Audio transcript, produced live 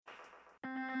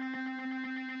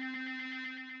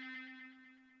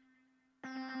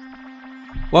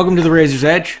Welcome to the Razor's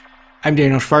Edge. I'm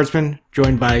Daniel Schwartzman,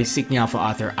 joined by Seeking Alpha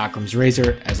author Akram's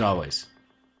Razor, as always.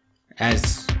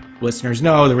 As listeners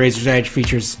know, the Razor's Edge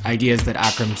features ideas that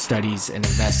Akram studies and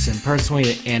invests in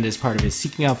personally and as part of his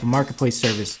Seeking Alpha marketplace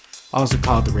service, also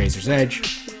called the Razor's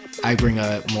Edge. I bring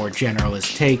a more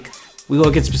generalist take. We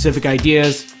look at specific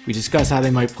ideas, we discuss how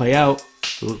they might play out,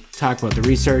 we'll talk about the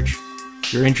research.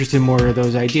 If you're interested in more of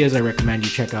those ideas, I recommend you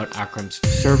check out Akram's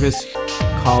service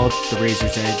called the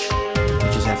Razor's Edge. You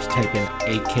just have to type in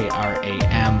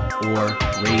AKRAM or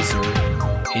Razor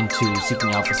into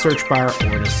Seeking Alpha search bar or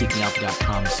to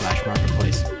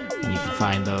seekingalpha.com/marketplace. And you can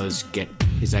find those, get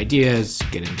his ideas,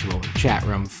 get into a chat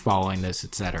room following this,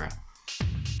 etc.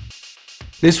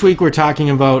 This week we're talking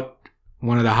about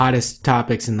one of the hottest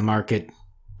topics in the market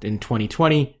in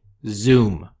 2020,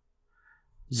 Zoom.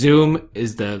 Zoom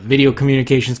is the video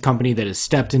communications company that has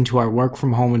stepped into our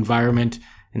work-from-home environment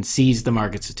and seized the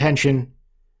market's attention.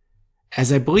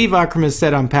 As I believe Akram has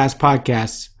said on past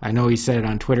podcasts, I know he said it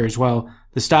on Twitter as well,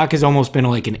 the stock has almost been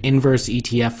like an inverse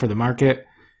ETF for the market.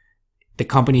 The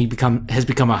company has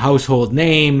become a household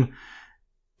name.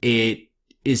 It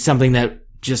is something that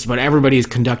just about everybody is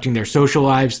conducting their social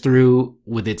lives through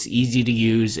with its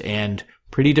easy-to-use and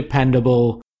pretty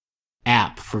dependable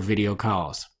app for video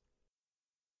calls.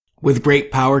 With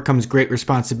great power comes great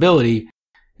responsibility,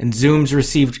 and Zoom's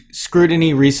received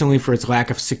scrutiny recently for its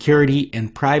lack of security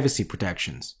and privacy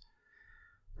protections.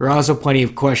 There are also plenty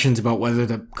of questions about whether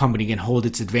the company can hold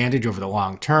its advantage over the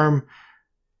long term,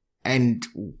 and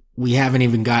we haven't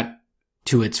even got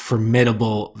to its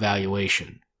formidable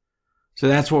valuation. So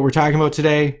that's what we're talking about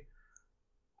today.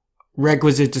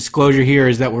 Requisite disclosure here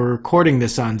is that we're recording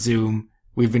this on Zoom.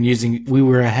 We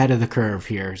were ahead of the curve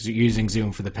here, using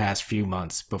Zoom for the past few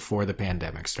months before the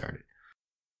pandemic started.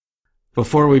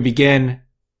 Before we begin,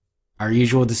 our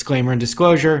usual disclaimer and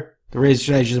disclosure, the Razor's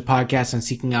Edge is a podcast on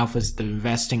Seeking Alpha's The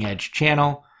Investing Edge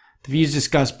channel. The views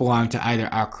discussed belong to either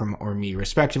Akram or me,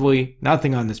 respectively.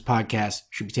 Nothing on this podcast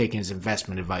should be taken as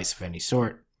investment advice of any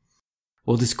sort.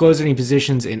 We'll disclose any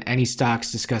positions in any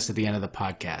stocks discussed at the end of the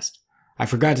podcast. I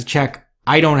forgot to check.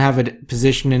 I don't have a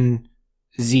position in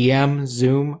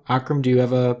Zoom. Akram, do you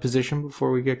have a position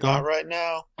before we get going? Not right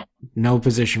now. No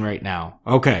position right now.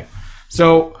 Okay.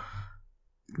 So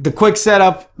the quick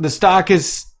setup, the stock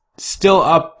is still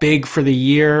up big for the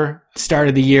year.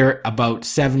 Started the year about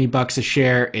 $70 a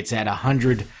share. It's at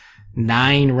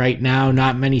 109 right now.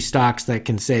 Not many stocks that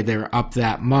can say they're up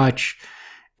that much.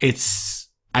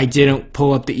 I didn't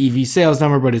pull up the EV sales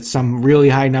number, but it's some really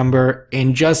high number.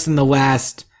 And just in the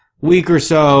last week or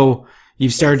so,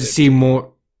 you've started to see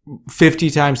more 50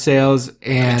 times sales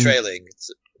and trailing.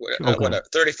 It's okay. What a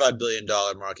 $35 billion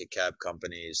market cap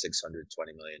company,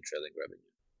 $620 million trailing revenue.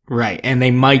 Right, and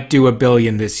they might do $1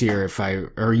 billion this year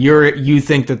you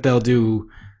think that they'll do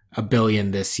 $1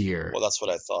 billion this year. Well, that's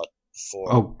what I thought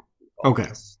for. Oh, okay.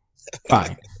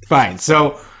 Fine.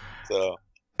 So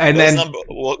and then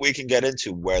we can get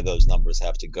into where those numbers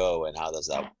have to go and how does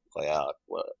that play out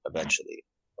eventually.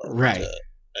 But, right.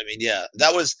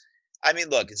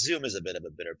 Look, Zoom is a bit of a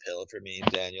bitter pill for me,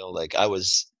 Daniel.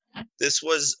 This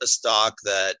was a stock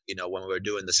that, when we were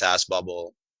doing the SaaS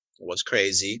bubble was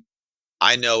crazy.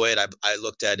 I know it. I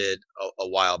looked at it a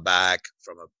while back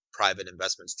from a private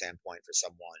investment standpoint for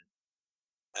someone.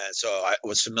 And so I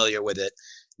was familiar with it.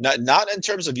 Not in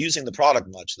terms of using the product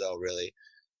much though, really.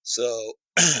 So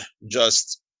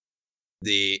just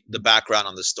the background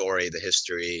on the story, the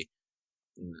history,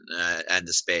 and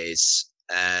the space,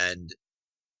 and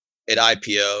it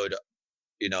IPO'd,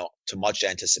 to much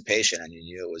anticipation, and you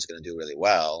knew it was going to do really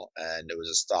well. And it was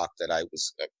a stock that I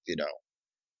was,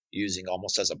 using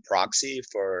almost as a proxy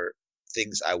for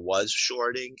things I was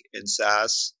shorting in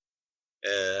SaaS,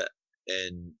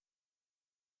 in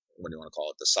what do you want to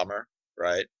call it, the summer,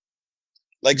 right?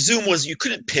 Like Zoom you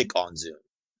couldn't pick on Zoom.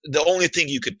 The only thing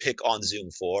you could pick on Zoom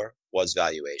for was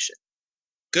valuation.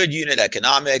 Good unit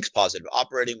economics, positive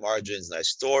operating margins, nice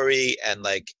story, and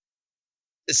a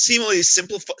seemingly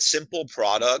simple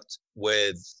product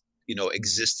with,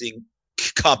 existing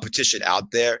competition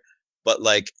out there, but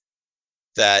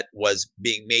that was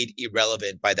being made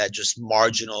irrelevant by that just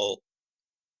marginal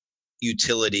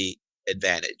utility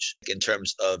advantage in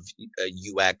terms of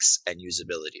UX and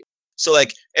usability. So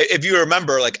if you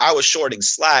remember, I was shorting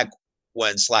Slack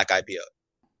when Slack IPO'd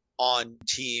on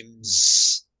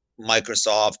Teams,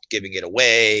 Microsoft giving it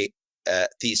away,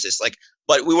 thesis,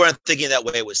 but we weren't thinking that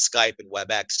way with Skype and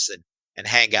WebEx and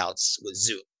Hangouts with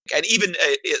Zoom. And even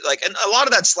and a lot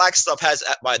of that Slack stuff has,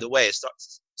 by the way,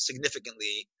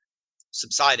 significantly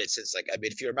subsided since,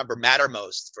 if you remember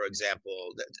Mattermost, for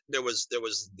example, there was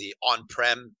the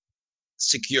on-prem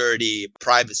security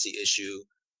privacy issue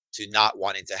to not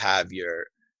wanting to have your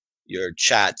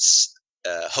chats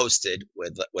hosted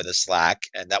with a Slack,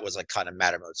 and that was like kind of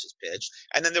Mattermost's pitch.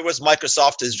 And then there was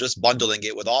Microsoft is just bundling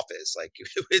it with Office. Like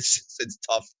it's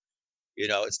tough,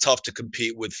 it's tough to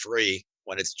compete with free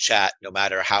when it's chat, no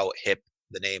matter how hip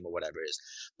the name or whatever is.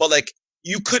 But like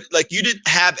you didn't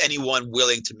have anyone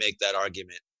willing to make that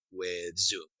argument with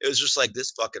Zoom. It was just like,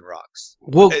 this fucking rocks.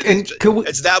 Well,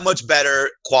 it's that much better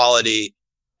quality,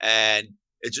 and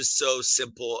it's just so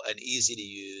simple and easy to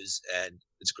use, and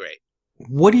it's great.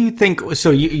 What do you think?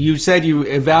 So you said you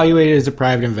evaluated it as a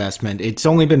private investment. It's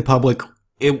only been public.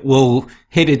 It will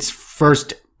hit its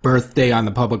first birthday on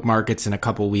the public markets in a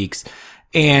couple weeks.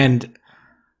 And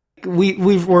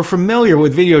we're familiar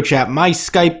with video chat. My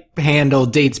Skype handle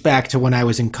dates back to when I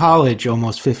was in college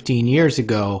almost 15 years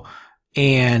ago.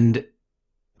 And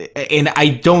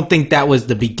I don't think that was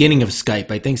the beginning of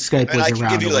Skype. I think Skype was around a little earlier. I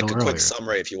can give you like a quick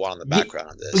summary if you want on the background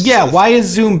on this. Yeah, why is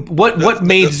Zoom? What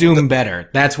made Zoom better?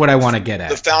 That's what I want to get at.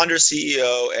 The founder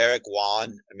CEO Eric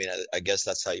Yuan. I mean, I guess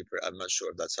that's how you. I'm not sure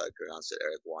if that's how you pronounce it,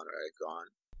 Eric Yuan or Eric Yuan.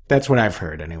 That's what I've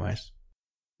heard, anyways.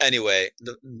 Anyway,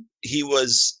 he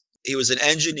was an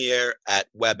engineer at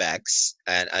WebEx,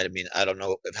 and I mean, I don't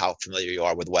know how familiar you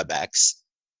are with WebEx,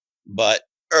 but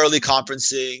early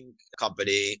conferencing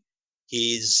company.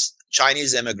 He's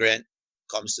Chinese immigrant,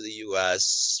 comes to the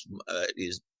U.S. He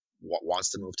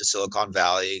wants to move to Silicon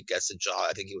Valley, gets a job.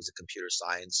 I think he was a computer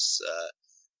science,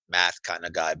 math kind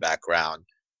of guy background.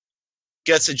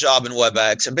 Gets a job in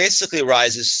WebEx and basically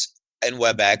rises in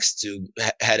WebEx to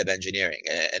head of engineering.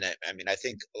 And I mean, I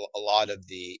think a lot of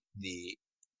the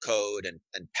code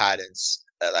and patents,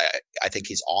 I think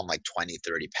he's on like 20,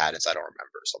 30 patents. I don't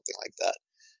remember, something like that.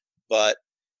 But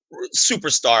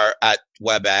superstar at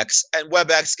WebEx, and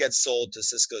WebEx gets sold to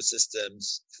Cisco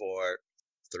Systems for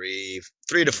 $3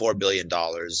 to $4 billion,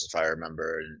 if I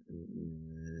remember,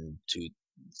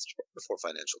 before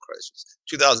financial crisis,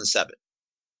 2007.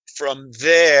 From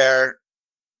there,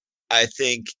 I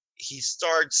think he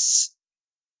starts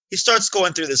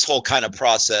going through this whole kind of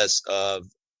process of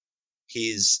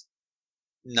he's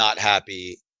not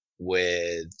happy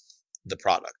with the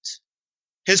product.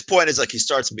 His point is like he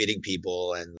starts meeting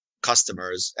people and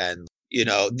customers, and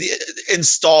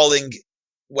installing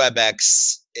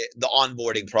WebEx, the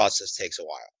onboarding process takes a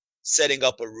while. Setting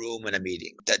up a room and a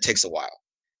meeting, that takes a while.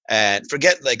 And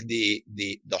forget like the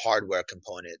hardware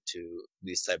component to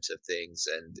these types of things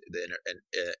and the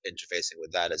interfacing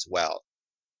with that as well.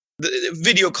 The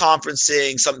video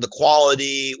conferencing, some of the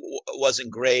quality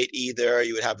wasn't great either.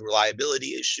 You would have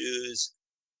reliability issues,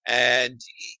 and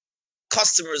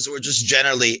customers were just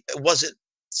generally, it wasn't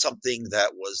something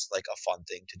that was like a fun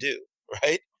thing to do,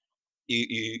 right?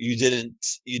 You didn't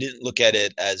look at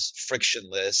it as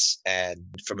frictionless and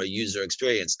from a user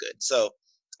experience good. So,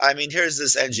 I mean, here's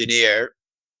this engineer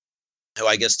who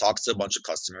I guess talks to a bunch of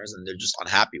customers and they're just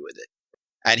unhappy with it.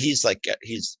 And he's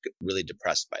really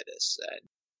depressed by this and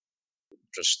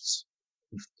just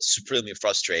supremely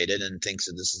frustrated and thinks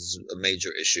that this is a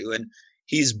major issue. And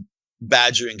he's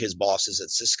badgering his bosses at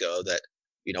Cisco that,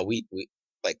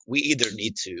 we either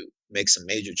need to make some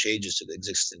major changes to the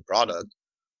existing product,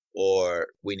 or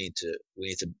we need to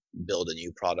build a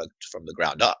new product from the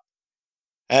ground up.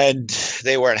 And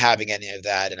they weren't having any of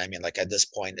that. And I mean, like at this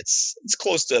point, it's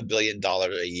close to $1 billion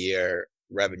a year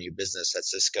revenue business at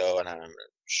Cisco, and I'm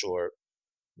sure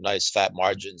nice fat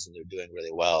margins, and they're doing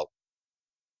really well.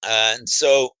 And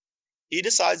so he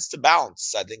decides to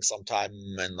bounce, I think sometime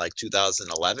in like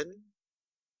 2011,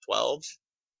 12.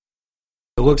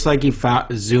 It looks like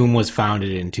Zoom was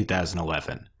founded in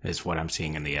 2011 is what I'm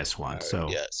seeing in the S1. So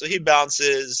he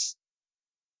bounces,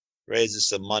 raises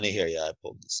some money here. Yeah, I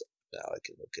pulled this up now. I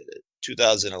can look at it.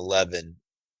 2011,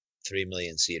 3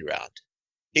 million seed round.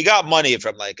 He got money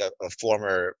from like a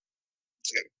former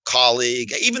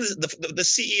colleague. Even the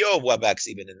CEO of WebEx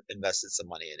even invested some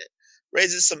money in it.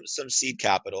 Raises some seed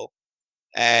capital,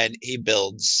 and he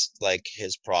builds like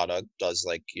his product, does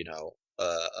like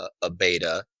a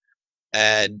beta.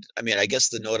 And I mean, I guess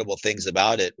the notable things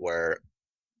about it were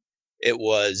it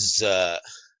was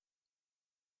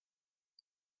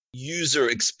user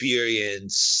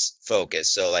experience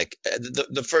focused. So like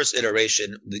the first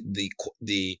iteration,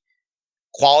 the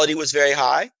quality was very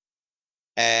high,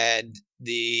 and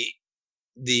the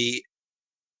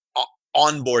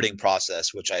onboarding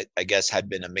process, which I guess had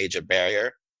been a major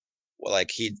barrier, well,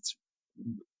 like he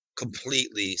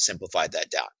completely simplified that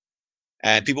down.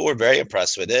 And people were very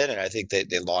impressed with it. And I think they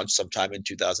launched sometime in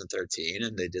 2013,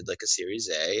 and they did like a Series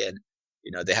A, and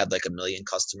they had like 1 million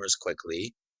customers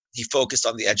quickly. He focused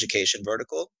on the education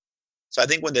vertical. So I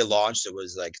think when they launched, it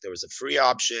was like there was a free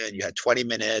option. You had 20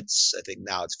 minutes. I think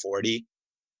now it's 40.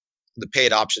 The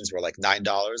paid options were like $9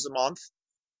 a month.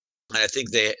 And I think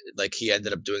he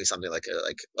ended up doing something like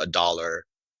a dollar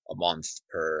a month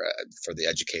per for the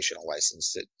educational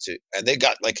license and they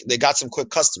got some quick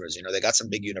customers. They got some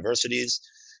big universities,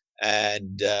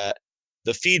 and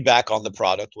the feedback on the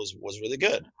product was really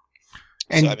good.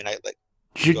 And so I mean,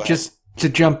 just to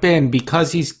jump in,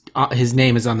 because his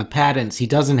name is on the patents, he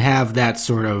doesn't have that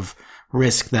sort of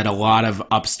risk that a lot of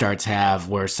upstarts have,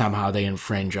 where somehow they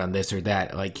infringe on this or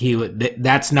that. Like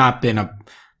that's not been a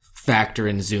factor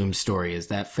in Zoom's story. Is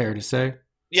that fair to say?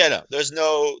 Yeah,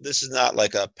 no, this is not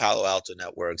like a Palo Alto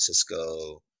Network,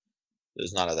 Cisco.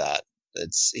 There's none of that.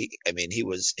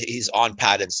 He's on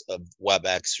patents of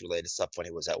WebEx related stuff when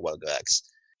he was at WebEx.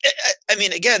 I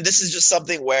mean, again, this is just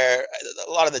something where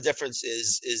a lot of the difference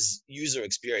is user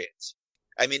experience.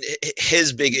 I mean,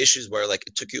 his big issues were like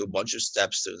it took you a bunch of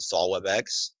steps to install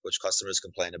WebEx, which customers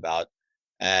complained about,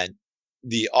 and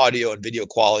the audio and video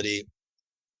quality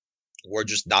were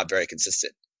just not very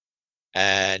consistent.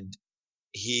 And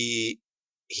he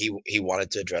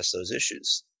wanted to address those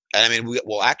issues. And I mean, we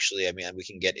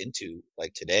can get into,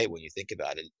 like, today, when you think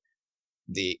about it,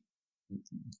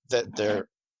 there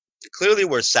clearly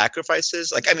were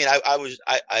sacrifices. Like, I mean,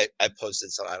 I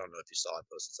posted some, I don't know if you saw, I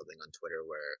posted something on Twitter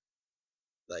where,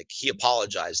 like, he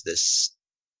apologized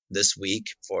this week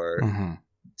for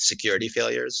security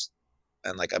failures.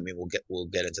 And, like, I mean, we'll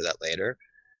get into that later.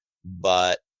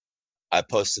 But I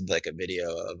posted like a video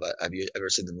of have you ever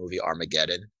seen the movie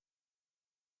Armageddon?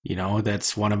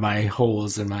 That's one of my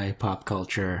holes in my pop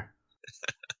culture.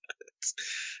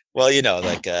 Well,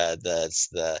 like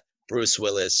the Bruce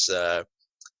Willis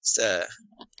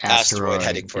asteroid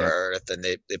heading for Earth, and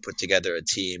they put together a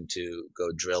team to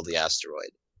go drill the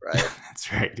asteroid, right?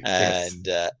 That's right. And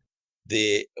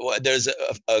there's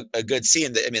a good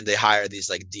scene that, I mean, they hire these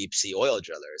like deep sea oil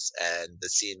drillers, and the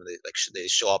scene where they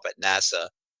show up at NASA,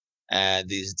 and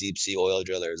these deep sea oil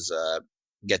drillers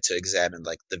get to examine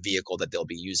like the vehicle that they'll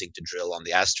be using to drill on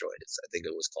the asteroid. I think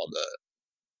it was called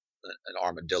an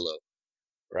armadillo,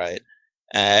 right?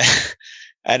 And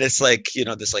it's like,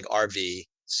 this like RV,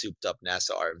 souped up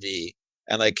NASA RV,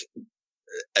 and like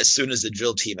as soon as the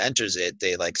drill team enters it,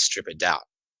 they like strip it down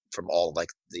from all like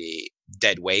the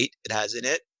dead weight it has in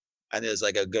it. And there's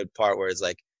like a good part where it's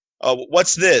like, oh,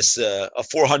 what's this? A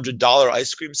 $400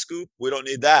 ice cream scoop? We don't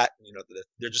need that.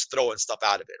 They're just throwing stuff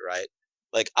out of it, right?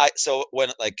 Like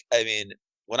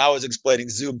when I was explaining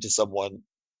Zoom to someone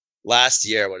last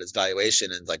year, what its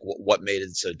valuation and like what made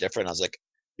it so different, I was like,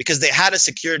 because they had a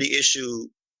security issue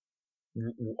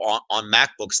on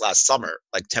MacBooks last summer,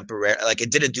 like temporary, like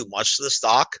it didn't do much to the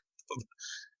stock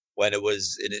when it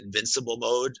was in invincible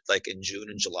mode, like in June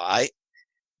and July,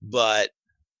 but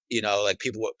like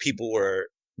people were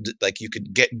like, you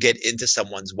could get into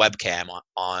someone's webcam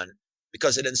on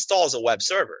because it installs a web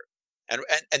server, and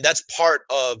that's part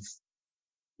of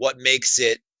what makes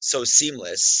it so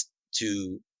seamless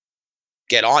to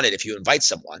get on it. If you invite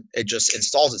someone, it just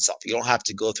installs itself. You don't have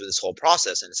to go through this whole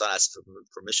process, and it's not asking for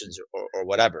permissions or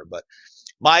whatever. But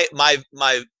my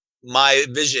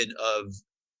vision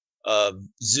of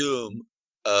Zoom,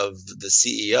 of the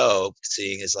CEO,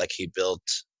 seeing is like he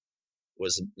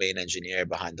was the main engineer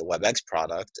behind the WebEx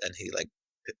product, and he like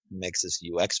makes this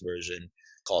UX version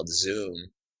called Zoom,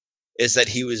 is that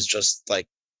he was just like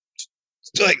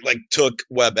took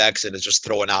WebEx and is just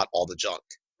throwing out all the junk,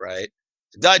 right?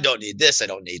 I don't need this, I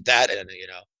don't need that, and I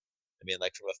mean,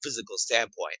 like from a physical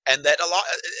standpoint, and that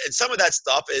and some of that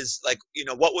stuff is like,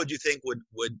 what would you think would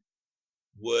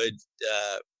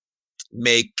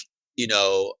make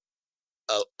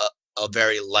a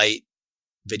very light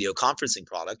video conferencing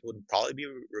product would probably be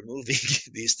removing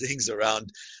these things around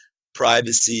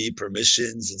privacy,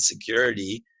 permissions, and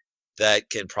security that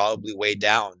can probably weigh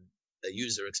down the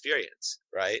user experience,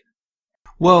 right?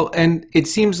 Well, and it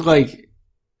seems like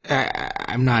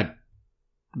I'm not.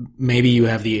 Maybe you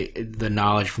have the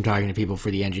knowledge from talking to people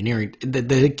for the engineering.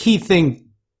 The key thing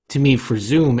to me for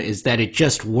Zoom is that it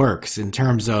just works in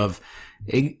terms of.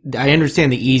 I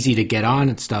understand the easy to get on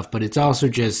and stuff, but it's also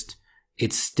just.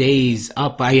 It stays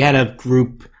up. I had a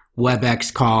group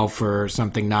WebEx call for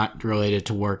something not related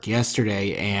to work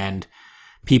yesterday, and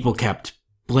people kept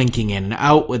blinking in and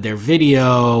out with their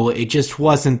video. It just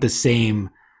wasn't the same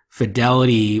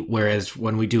fidelity. Whereas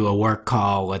when we do a work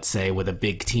call, let's say with a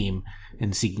big team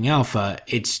in Seeking Alpha,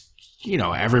 it's,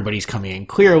 everybody's coming in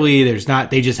clearly.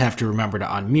 They just have to remember to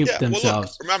unmute themselves. Well,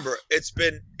 look, remember, it's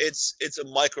a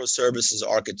microservices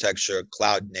architecture,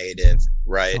 cloud native,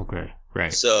 right? Okay,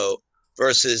 right. So,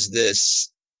 versus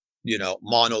this,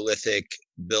 monolithic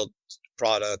built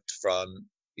product from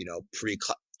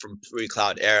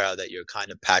pre-cloud era that you're kind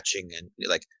of patching and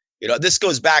like this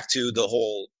goes back to the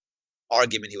whole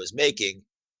argument he was making.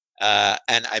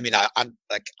 And I mean,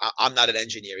 I'm not an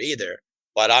engineer either,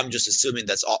 but I'm just assuming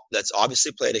that's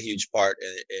obviously played a huge part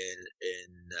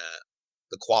in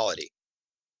the quality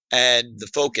and the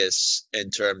focus in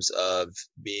terms of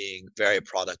being very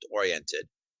product oriented.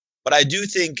 But I do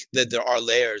think that there are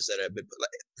layers that have been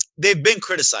they've been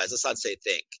criticized. Let's not say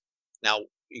think. Now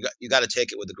you got to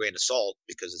take it with a grain of salt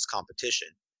because it's competition.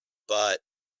 But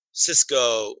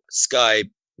Cisco, Skype,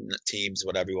 Teams,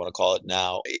 whatever you want to call it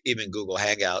now, even Google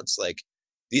Hangouts, like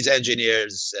these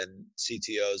engineers and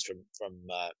CTOs from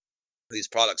these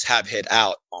products have hit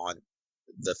out on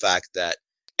the fact that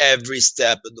every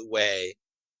step of the way,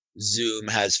 Zoom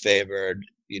has favored,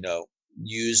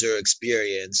 user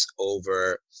experience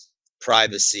over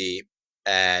privacy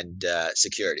and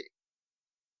security.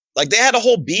 Like they had a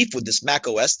whole beef with this Mac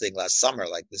OS thing last summer.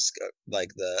 Like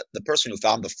the person who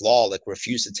found the flaw like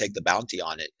refused to take the bounty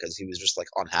on it because he was just like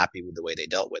unhappy with the way they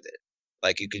dealt with it.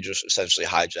 Like you could just essentially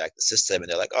hijack the system, and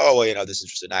they're like, oh well, this is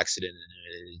just an accident, and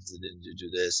it didn't do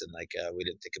this, and like we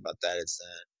didn't think about that.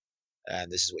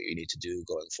 And this is what you need to do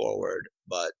going forward.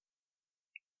 But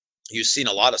you've seen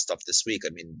a lot of stuff this week.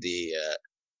 I mean, the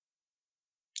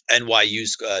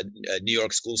NYU's New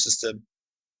York school system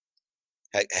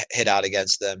hit out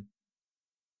against them.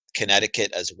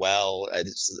 Connecticut as well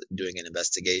is doing an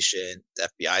investigation. The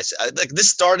FBI, like this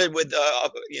started with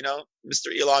Mr.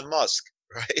 Elon Musk,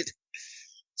 right?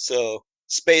 So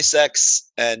SpaceX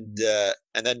and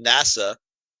then NASA,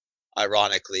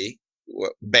 ironically,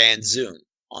 banned Zoom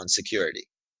on security,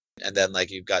 and then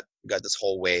like you've got this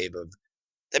whole wave of.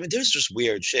 I mean, there's just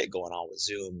weird shit going on with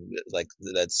Zoom. Like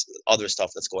that's other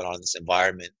stuff that's going on in this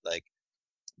environment. Like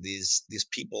these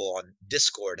people on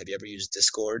Discord. Have you ever used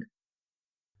Discord?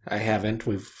 I haven't.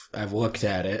 I've looked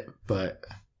at it, but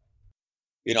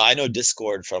I know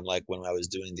Discord from like when I was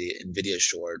doing the NVIDIA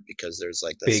short because there's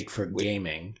like this big for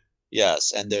gaming.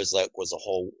 Yes, and there's was a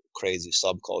whole crazy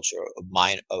subculture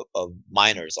of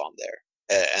miners on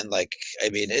there, and like I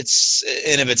mean, it's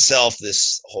in of itself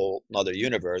this whole another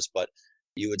universe, but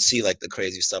you would see like the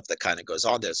crazy stuff that kind of goes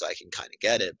on there, so I can kind of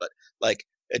get it. But like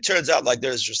it turns out like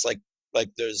there's just like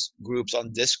there's groups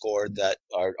on Discord that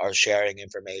are sharing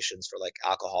informations for like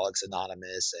Alcoholics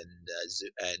Anonymous and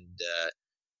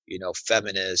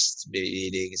feminist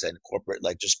meetings and corporate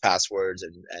like just passwords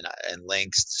and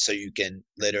links, so you can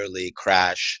literally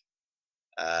crash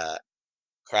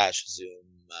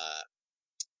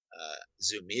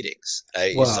Zoom meetings.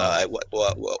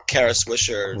 Kara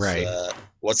Swisher's right.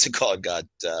 What's it called? Got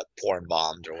porn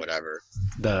bombed or whatever.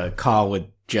 The call with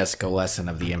Jessica Lesson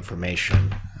of The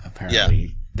Information.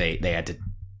 Apparently, they had to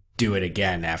do it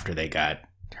again after they got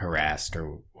harassed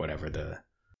or whatever.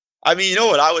 I mean,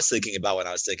 what I was thinking about when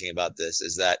I was thinking about this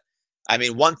is that, I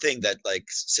mean, one thing that like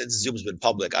since Zoom's been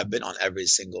public, I've been on every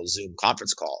single Zoom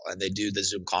conference call, and they do the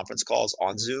Zoom conference calls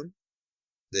on Zoom.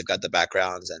 They've got the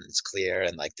backgrounds and it's clear,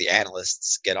 and like the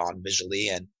analysts get on visually,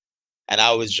 and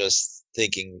I was just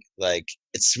thinking like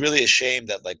it's really a shame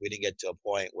that like we didn't get to a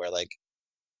point where like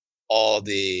all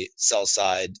the sell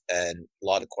side and a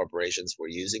lot of corporations were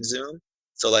using Zoom.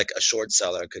 So like a short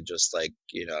seller could just like,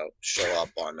 show up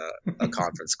on a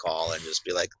conference call and just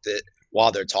be like,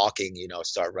 while they're talking,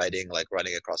 start writing, like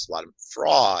running across a lot of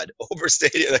fraud,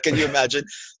 overstating. Like, can you imagine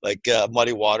like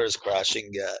Muddy Waters crashing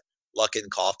Luckin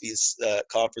Coffee's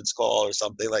conference call or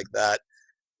something like that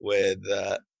with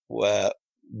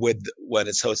when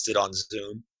it's hosted on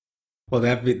Zoom? Well,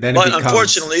 then but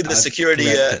unfortunately, the security,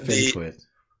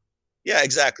 yeah,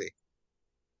 exactly.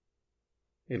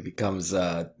 It becomes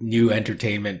a new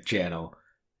entertainment channel.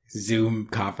 Zoom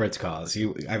conference calls.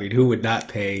 I mean, who would not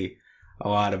pay a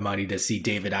lot of money to see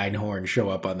David Einhorn show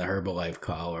up on the Herbalife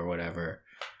call or whatever?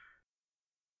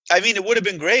 I mean, it would have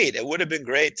been great. It would have been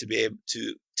great to be able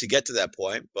to get to that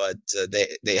point, but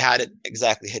they hadn't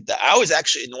exactly hit that. I was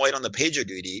actually annoyed on the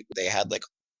PagerDuty. They had like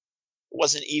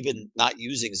wasn't even not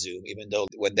using Zoom, even though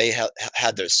when they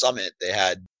had their summit, they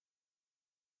had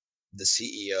the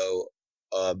CEO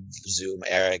of Zoom,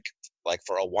 Eric, like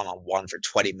for a one-on-one for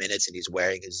 20 minutes, and he's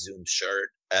wearing his Zoom shirt,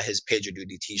 his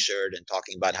PagerDuty t-shirt, and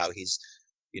talking about how he's,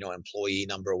 employee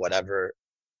number, whatever,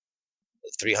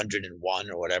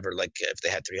 301 or whatever. Like if they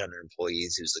had 300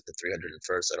 employees, he was like the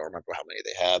 301st. I don't remember how many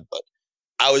they had, but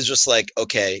I was just like,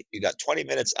 okay, you got 20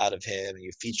 minutes out of him and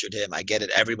you featured him. I get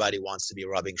it. Everybody wants to be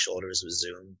rubbing shoulders with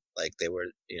Zoom. Like they were,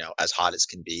 as hot as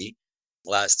can be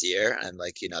last year. And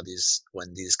like,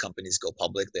 when these companies go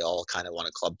public, they all kind of want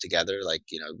to club together. Like,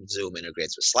 Zoom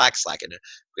integrates with Slack, Slack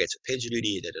integrates with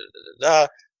PagerDuty,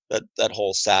 that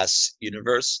whole SaaS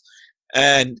universe.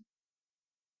 And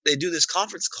they do this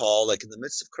conference call like in the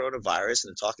midst of coronavirus, and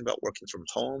they're talking about working from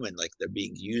home and like they're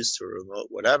being used for remote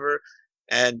whatever.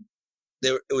 And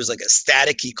it was like a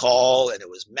staticky call, and it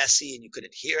was messy, and you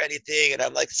couldn't hear anything. And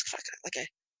I'm like,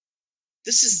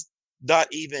 this is not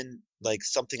even like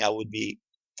something I would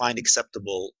find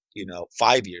acceptable,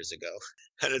 5 years ago.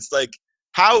 And it's like,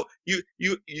 how you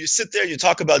sit there and you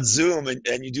talk about Zoom and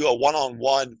you do a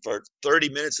one-on-one for 30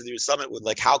 minutes of your summit with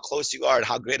like how close you are and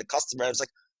how great a customer is. Like,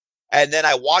 and then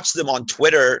I watch them on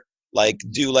Twitter, like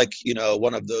do like,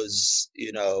 one of those,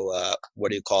 what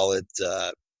do you call it?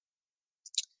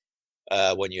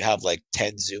 When you have like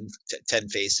 10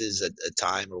 faces at a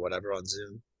time or whatever on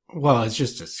Zoom. Well, it's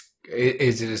just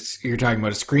you're talking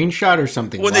about a screenshot or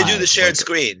something? When they do the shared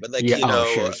screen, but like,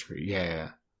 shared screen. Yeah.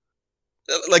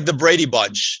 Like the Brady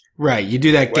Bunch. Right. You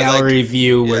do that gallery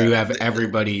view where you have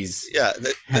everybody's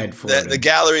head forward. The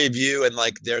gallery view, and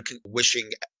like they're wishing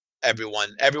everyone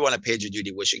at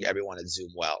PagerDuty wishing everyone at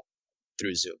Zoom well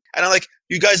through Zoom. And I'm like,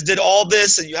 you guys did all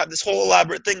this and you have this whole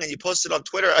elaborate thing and you post it on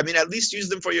Twitter. I mean, at least use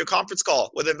them for your conference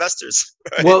call with investors.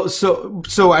 Right? Well,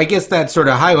 so I guess that sort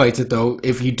of highlights it though.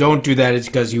 If you don't do that, it's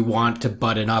because you want to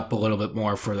button up a little bit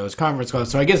more for those conference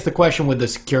calls. So I guess the question with the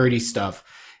security stuff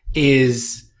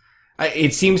is,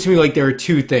 it seems to me like there are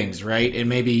two things, right? And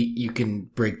maybe you can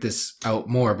break this out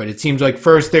more, but it seems like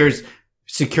first there's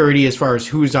security as far as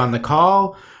who's on the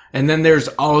call. And then there's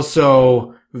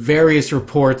also various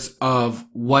reports of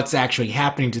what's actually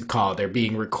happening to the call. They're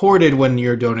being recorded when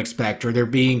you don't expect, or they're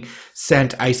being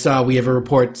sent. We have a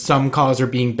report, some calls are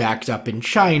being backed up in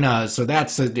China, so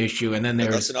that's an issue. And then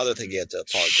that's another thing you have to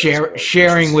apologize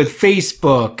sharing with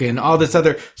Facebook and all this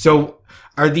other. So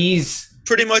are these...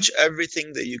 Pretty much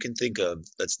everything that you can think of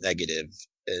that's negative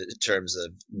in terms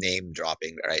of name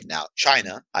dropping right now.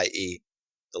 China, i.e.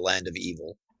 the land of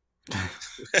evil.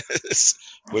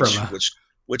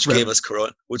 which gave us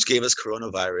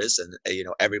coronavirus, and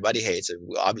everybody hates it.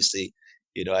 Obviously,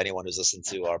 anyone who's listened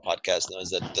to our podcast knows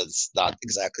that that's not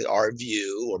exactly our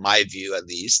view, or my view at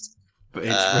least. But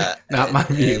it's not my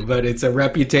view, but it's a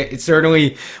reputation. It's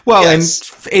certainly and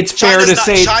it's fair to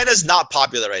say China's not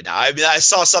popular right now. I mean, I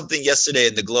saw something yesterday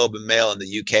in the Globe and Mail in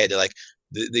the UK. They're like,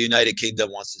 the United Kingdom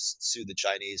wants to sue the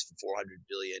Chinese for 400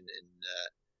 billion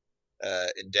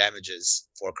in damages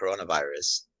for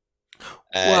coronavirus.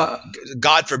 And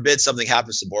God forbid something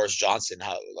happens to Boris Johnson,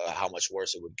 how much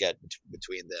worse it would get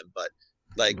between them. But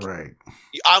like, right.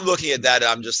 I'm looking at that and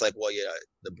I'm just like, well,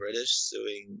 the British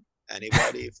suing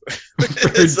anybody for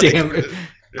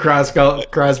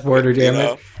cross-border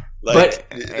damage. But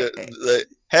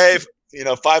hey,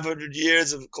 500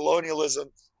 years of colonialism.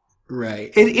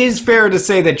 Right. It is fair to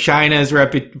say that China's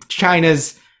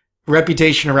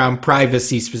reputation around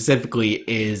privacy specifically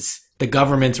is, the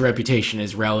government's reputation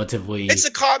is relatively it's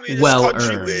a communist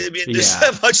country. I mean, there's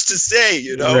not much to say,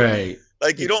 Right.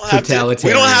 Like we don't have to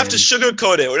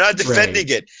sugarcoat it. We're not defending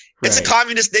it. It's a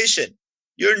communist nation.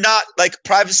 You're not, like,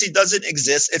 privacy doesn't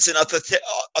exist. It's an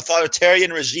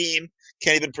authoritarian regime.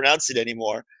 Can't even pronounce it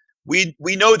anymore. We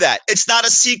know that. It's not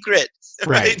a secret.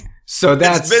 Right. So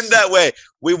it's been that way.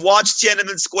 We watched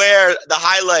Tiananmen Square, the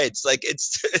highlights. Like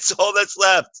it's all that's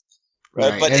left.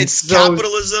 Right. But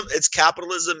capitalism. It's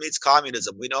capitalism meets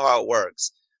communism. We know how it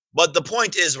works. But the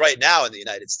point is, right now in the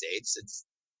United States,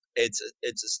 it's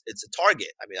a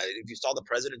target. I mean, if you saw the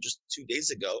president just 2 days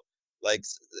ago, like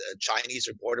a Chinese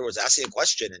reporter was asking a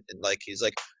question, and like he's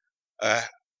like,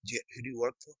 who do you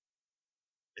work for?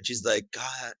 And she's like,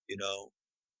 God,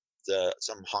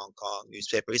 some Hong Kong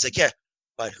newspaper. He's like, yeah,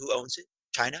 but who owns it?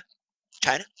 China?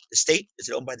 The state? Is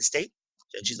it owned by the state?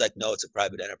 And she's like, no, it's a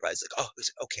private enterprise. Like, oh,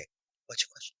 okay. What's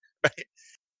your question? Right?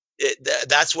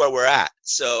 That's where we're at.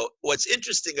 So what's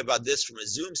interesting about this from a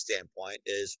Zoom standpoint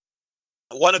is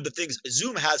one of the things,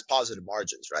 Zoom has positive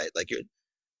margins, right? Like you're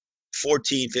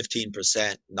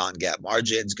 14-15% non-GAAP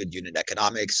margins, good unit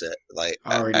economics. And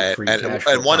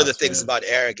one of the things about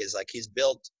Eric is like he's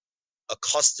built a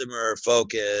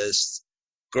customer-focused,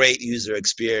 great user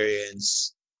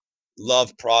experience,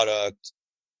 love product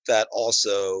that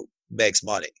also makes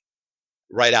money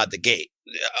right out the gate.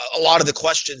 A lot of the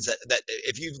questions that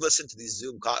if you've listened to these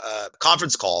Zoom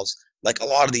conference calls, like a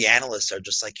lot of the analysts are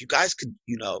just like, you guys could,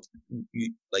 do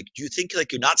you think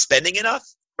like you're not spending enough?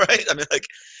 Right? I mean, like,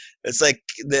 it's like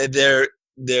they're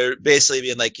basically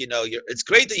being like, it's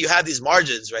great that you have these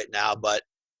margins right now, but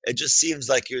it just seems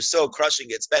like you're so crushing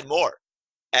it, spend more.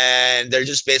 And they're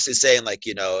just basically saying like,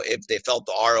 if they felt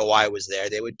the ROI was there,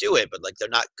 they would do it. But like, they're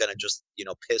not going to just,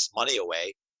 piss money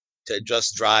away to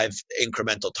just drive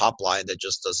incremental top line that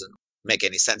just doesn't make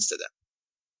any sense to them.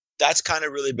 that's kind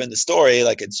of really been the story.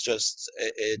 Like it's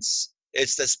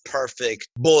this perfect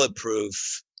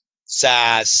bulletproof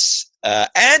SaaS.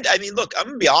 And I mean, look, I'm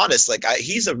gonna be honest. Like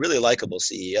he's a really likable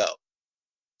CEO.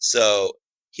 So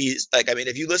he's like, I mean,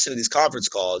 if you listen to these conference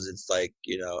calls, it's like,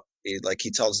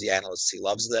 he tells the analysts he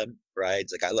loves them, right?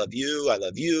 It's like, I love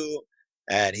you.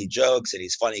 And he jokes and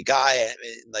he's a funny guy. I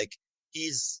mean, like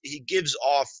he gives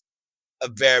off a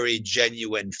very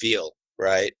genuine feel,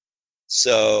 right?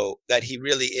 So that he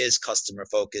really is customer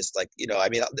focused. Like, I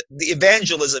mean, the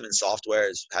evangelism in software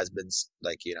has been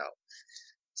like,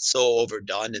 so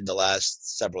overdone in the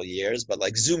last several years, but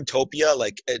like Zoomtopia,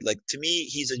 like to me,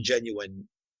 he's a genuine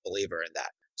believer in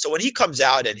that. So when he comes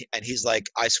out and he's like,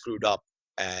 I screwed up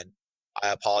and I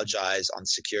apologize on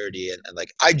security, and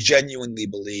like I genuinely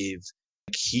believe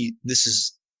this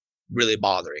is really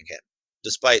bothering him,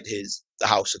 despite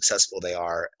how successful they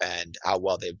are and how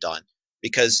well they've done,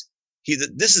 because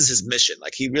this is his mission.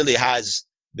 Like he really has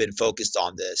been focused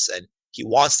on this, and he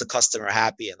wants the customer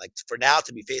happy. And like for now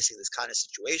to be facing this kind of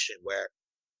situation where,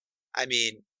 I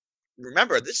mean,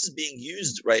 remember, this is being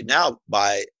used right now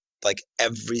by like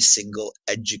every single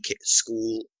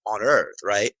school on earth,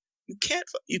 right? You can't,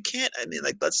 I mean,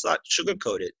 like, let's not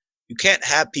sugarcoat it. You can't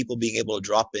have people being able to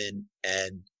drop in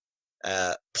and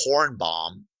porn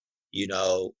bomb,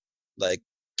 like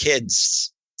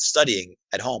kids studying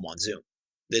at home on Zoom.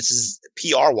 This is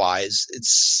PR wise,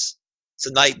 it's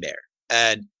a nightmare.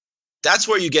 And that's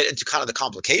where you get into kind of the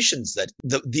complications, that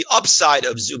the upside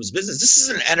of Zoom's business. This is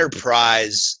an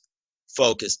enterprise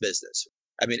focused business.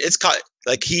 I mean, it's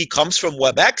like he comes from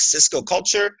WebEx, Cisco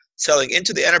culture, selling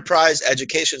into the enterprise.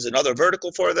 Education is another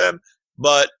vertical for them.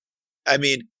 But I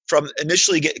mean, from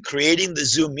initially creating the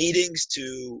Zoom meetings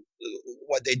to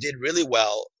what they did really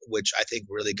well, which I think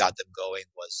really got them going,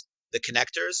 was the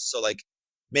connectors. So like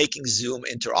making Zoom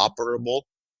interoperable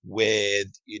with,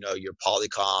 your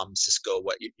Polycom, Cisco,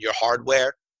 your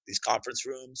hardware, these conference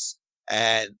rooms,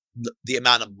 and the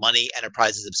amount of money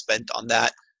enterprises have spent on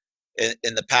that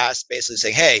in the past, basically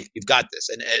saying, hey, you've got this.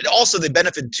 And also they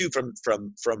benefit too from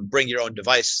bring your own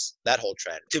device, that whole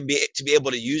trend, to be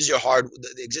able to use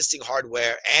the existing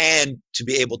hardware and to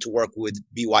be able to work with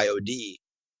BYOD.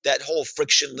 That whole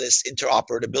frictionless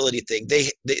interoperability thing,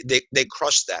 they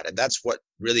crushed that, and that's what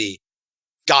really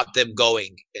got them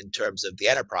going in terms of the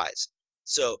enterprise.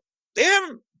 So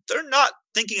they're not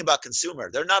thinking about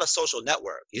consumer. They're not a social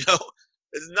network.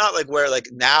 It's not like where like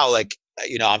now, like,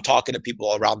 I'm talking to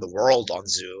people around the world on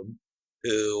Zoom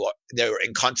who they're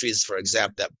in countries, for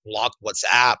example, that blocked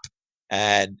WhatsApp,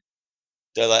 and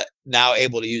they're like now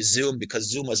able to use Zoom because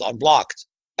Zoom was unblocked.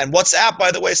 And WhatsApp,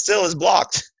 by the way, still is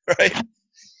blocked, right?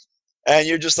 And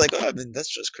you're just like, oh, I mean, that's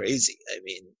just crazy. I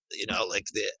mean,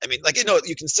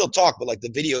 you can still talk, but like the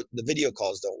video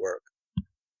calls don't work.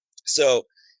 So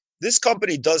this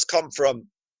company does come from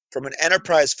an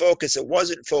enterprise focus. It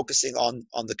wasn't focusing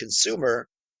on the consumer,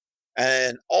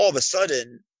 and all of a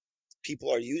sudden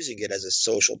people are using it as a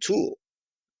social tool.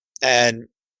 And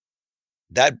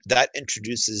that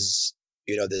introduces,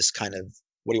 this kind of,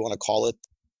 what do you want to call it?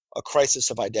 A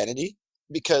crisis of identity.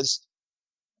 Because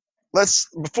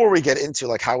before we get into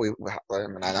like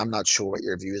I'm not sure what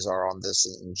your views are on this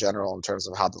in general in terms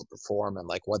of how they'll perform, and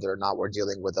like whether or not we're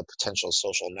dealing with a potential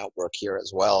social network here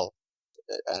as well,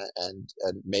 and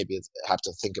maybe have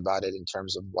to think about it in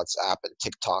terms of WhatsApp and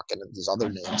TikTok and these other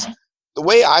names. The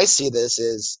way I see this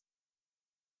is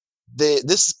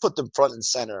this is put them front and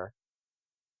center.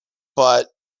 But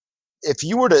if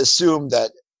you were to assume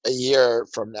that a year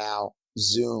from now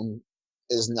Zoom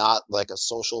is not like a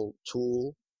social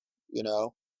tool,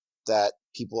 that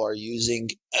people are using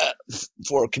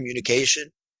for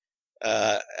communication,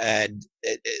 and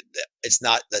it's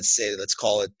not, let's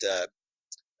call it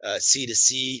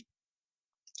C2C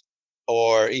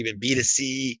or even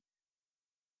B2C.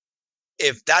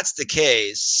 If that's the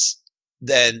case,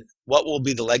 then what will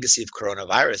be the legacy of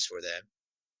coronavirus for them?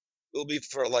 It will be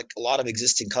for like a lot of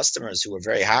existing customers who were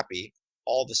very happy.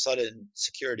 All of a sudden,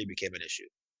 security became an issue,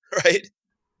 right?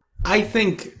 I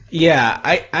think, yeah,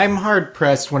 I'm hard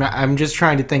pressed when I'm just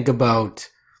trying to think about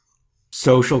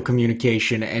social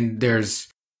communication, and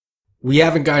we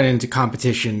haven't gotten into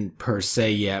competition per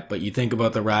se yet, but you think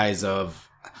about the rise of,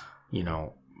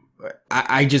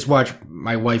 I just watch,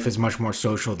 my wife is much more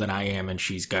social than I am, and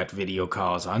she's got video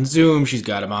calls on Zoom. She's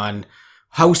got them on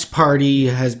House Party,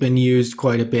 has been used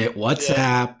quite a bit.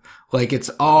 WhatsApp, like it's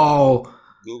all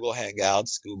Google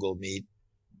Hangouts, Google Meet.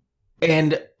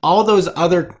 And all those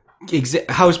other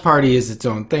House Party is its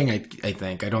own thing, I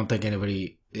think. I don't think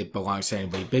it belongs to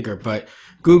anybody bigger, but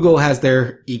Google has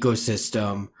their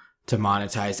ecosystem to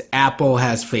monetize. Apple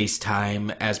has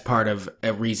FaceTime as part of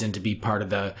a reason to be part of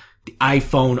the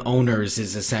iPhone owners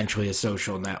is essentially a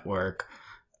social network.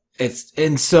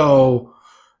 And so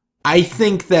I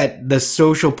think that the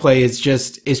social play is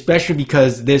just, especially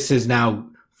because this has now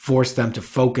forced them to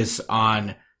focus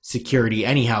on security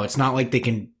anyhow. It's not like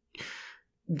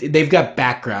they've got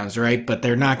backgrounds, right? But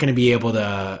they're not going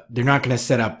to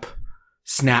set up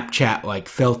Snapchat like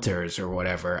filters or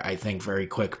whatever, I think, very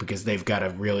quick, because they've got to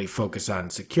really focus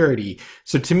on security.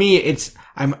 So to me,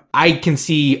 I can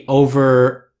see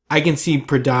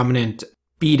predominant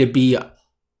B2B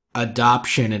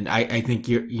adoption, and I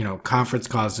think conference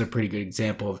calls is a pretty good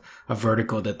example of a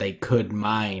vertical that they could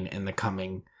mine in the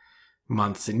coming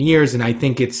months and years. And I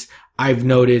think I've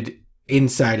noted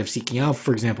inside of Seeking Alpha,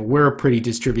 for example, we're a pretty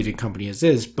distributed company as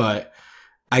is, but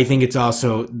I think it's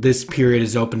also, this period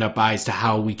has opened up eyes to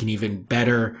how we can even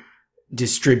better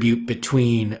distribute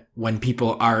between when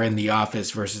people are in the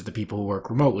office versus the people who work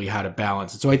remotely, how to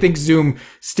balance it. So I think Zoom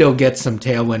still gets some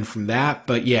tailwind from that.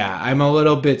 But yeah, I'm a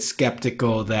little bit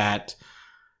skeptical that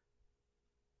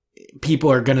people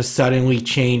are going to suddenly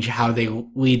change how they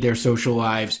lead their social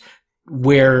lives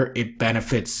where it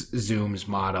benefits Zoom's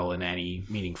model in any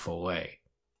meaningful way.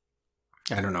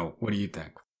 I don't know. What do you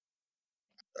think?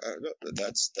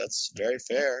 That's very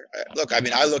fair. Look, I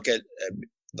mean, I look at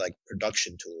like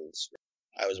production tools.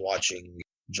 I was watching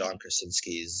John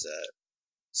Krasinski's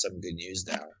Some Good News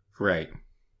Now, right?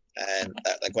 And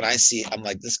like when I see, I'm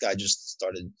like, this guy just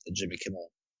started a Jimmy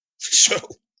Kimmel show,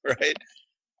 right?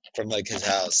 From like his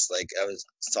house. Like I was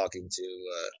talking to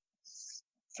a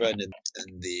friend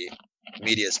in the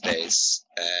media space,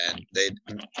 and they'd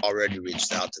already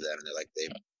reached out to them, and they're like,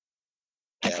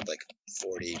 they have like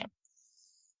 40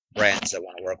 brands that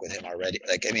want to work with him already.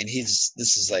 Like, I mean, this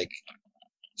is like,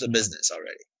 it's a business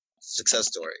already, success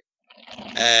story.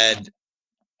 And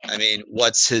I mean,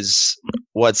 what's his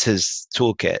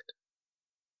toolkit?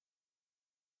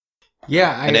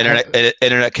 Yeah, an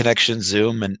internet connection,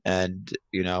 Zoom, and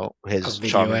his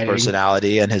charming editing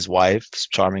personality, and his wife's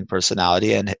charming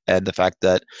personality, and the fact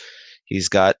that he's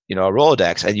got a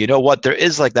Rolodex. And you know what? There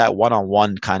is like that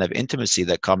one-on-one kind of intimacy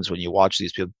that comes when you watch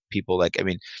these people. Like, I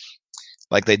mean,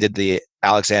 like they did the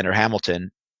Alexander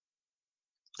Hamilton,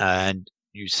 and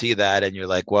you see that, and you're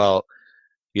like, well,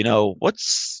 do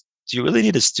you really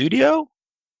need a studio?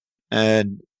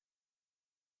 And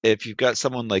if you've got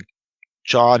someone like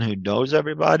John who knows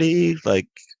everybody, like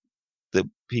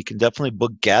he can definitely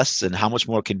book guests, and how much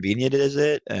more convenient is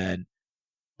it, and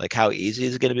like how easy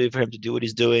is it going to be for him to do what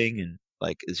he's doing, and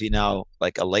like is he now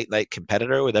like a late night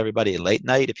competitor with everybody at late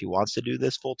night if he wants to do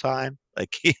this full time?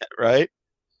 Like, yeah, right?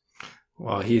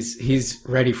 Well, he's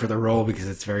ready for the role because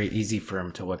it's very easy for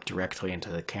him to look directly into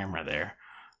the camera there.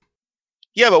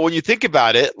 Yeah, but when you think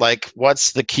about it, like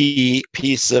what's the key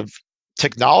piece of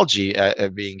technology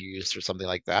being used for something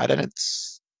like that? And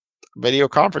it's video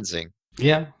conferencing.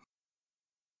 Yeah.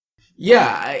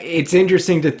 Yeah, it's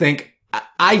interesting to think.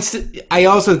 I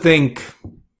also think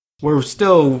we're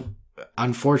still,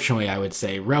 unfortunately, I would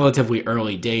say, relatively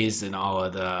early days in all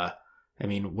of the... I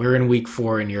mean, we're in week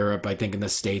 4 in Europe. I think in the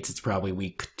States, it's probably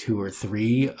week 2 or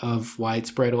 3 of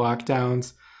widespread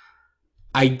lockdowns.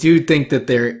 I do think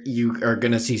that you are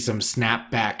going to see some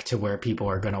snapback to where people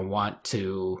are going to want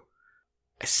to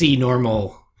see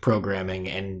normal programming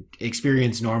and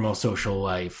experience normal social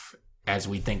life as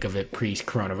we think of it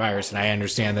pre-coronavirus. And I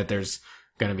understand that there's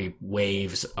going to be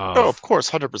waves of... Oh, of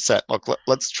course, 100%. Look,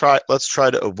 let's try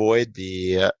to avoid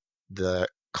the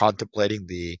contemplating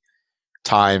the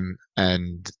time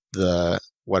and the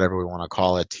whatever we want to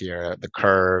call it here, the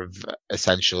curve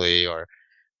essentially, or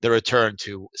the return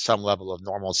to some level of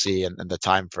normalcy and the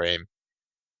time frame.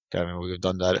 I mean, we've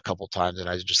done that a couple of times, and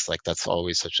I just like, that's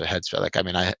always such a head spin. Like, I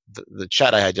mean, the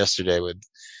chat I had yesterday with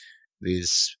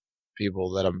these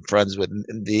people that I'm friends with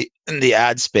in the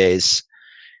ad space,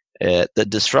 the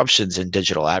disruptions in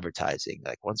digital advertising.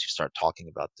 Like once you start talking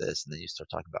about this, and then you start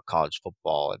talking about college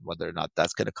football and whether or not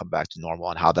that's going to come back to normal,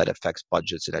 and how that affects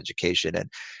budgets and education, and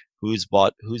who's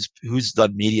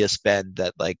done media spend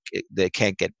that like they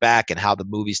can't get back, and how the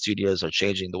movie studios are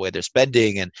changing the way they're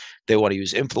spending, and they want to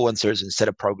use influencers instead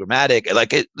of programmatic.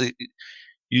 Like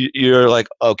you're like,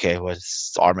 okay, well,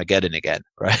 it's Armageddon again,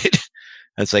 right?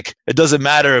 It's like, it doesn't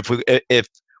matter if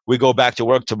we go back to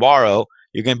work tomorrow,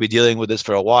 you're going to be dealing with this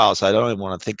for a while. So I don't even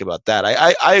want to think about that.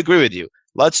 I agree with you.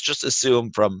 Let's just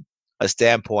assume from a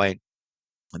standpoint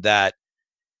that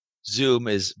Zoom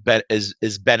is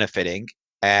benefiting,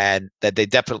 and that they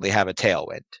definitely have a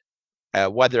tailwind.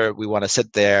 Whether we want to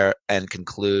sit there and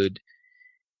conclude,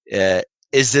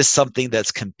 is this something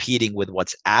that's competing with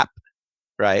WhatsApp,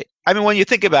 right? I mean, when you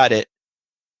think about it,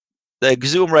 like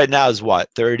Zoom right now is what,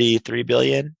 33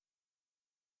 billion?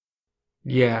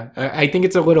 Yeah, I think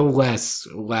it's a little less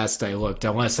last I looked,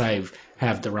 unless I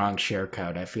have the wrong share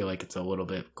code. I feel like it's a little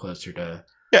bit closer to.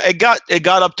 Yeah, it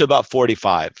got up to about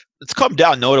 45. It's come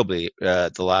down notably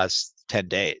the last 10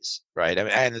 days, right? I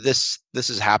mean, and this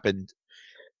has happened.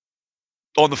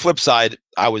 On the flip side,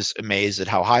 I was amazed at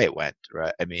how high it went,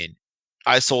 right? I mean,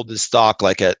 I sold this stock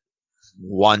like at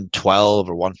 112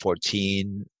 or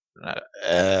 114 uh,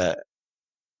 uh,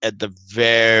 at the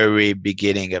very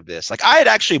beginning of this. Like I had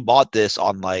actually bought this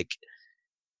on like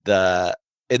the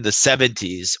in the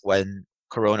 70s when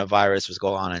coronavirus was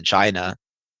going on in China.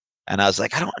 And I was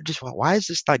like, I don't just why is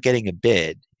this not getting a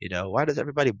bid? You know, why does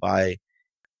everybody buy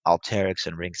Alteryx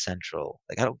and Ring Central?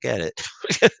 Like, I don't get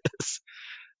it.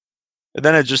 And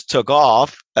then it just took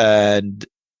off, and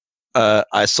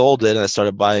I sold it, and I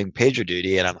started buying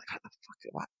PagerDuty, and I'm like, how the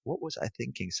fuck? What was I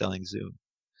thinking selling Zoom?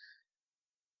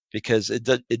 Because it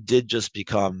did just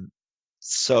become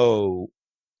so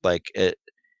like it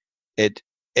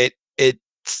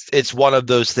it's one of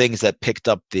those things that picked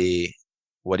up the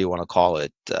what do you want to call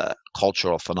it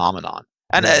cultural phenomenon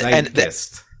and The and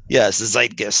zeitgeist. yes, the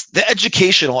zeitgeist,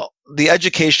 the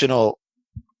educational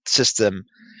system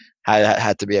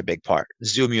had to be a big part.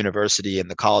 Zoom University and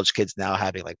the college kids now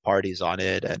having like parties on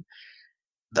it, and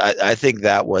I think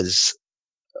that was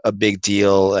a big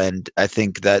deal. And I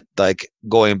think that like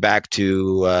going back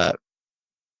to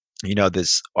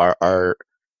this our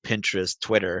Pinterest,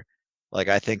 Twitter, like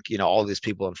I think all these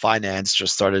people in finance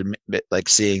just started like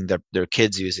seeing their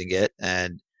kids using it,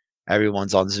 and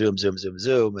everyone's on Zoom, Zoom, Zoom,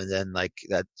 Zoom, and then like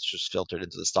that just filtered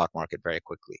into the stock market very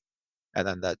quickly, and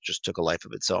then that just took a life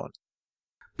of its own.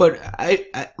 But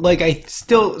I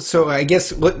still, so I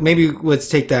guess maybe let's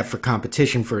take that for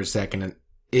competition for a second.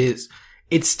 Is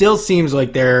it still seems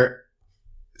like their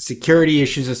security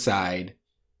issues aside,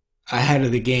 ahead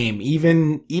of the game.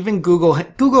 Even Google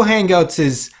Hangouts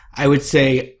is, I would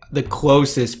say, the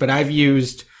closest. But I've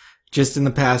used just in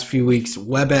the past few weeks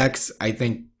WebEx. I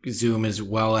think Zoom is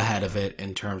well ahead of it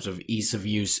in terms of ease of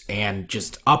use and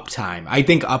just uptime. I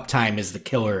think uptime is the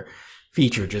killer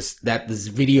feature. Just that this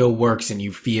video works and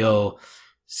you feel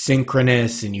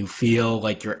synchronous and you feel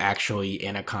like you're actually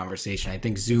in a conversation. I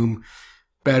think Zoom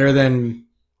better than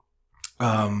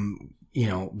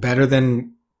better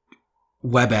than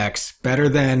WebEx, better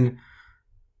than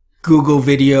Google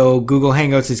Video. Google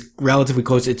Hangouts is relatively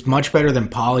close. It's much better than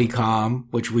Polycom,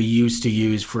 which we used to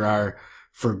use for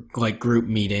like group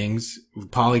meetings.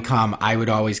 Polycom, I would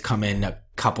always come in a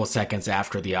couple seconds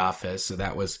after the office, so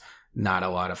that was not a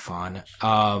lot of fun.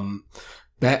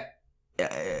 That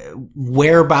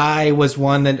Whereby was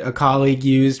one that a colleague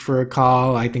used for a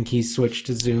call. I think he switched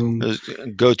to Zoom.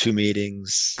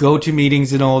 GoToMeetings.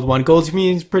 GoToMeetings, an old one.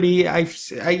 GoToMeetings, pretty.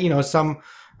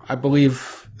 I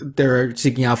believe there are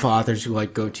Seeking Alpha authors who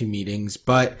like GoToMeetings,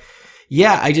 but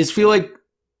yeah, I just feel like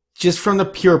just from the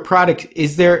pure product,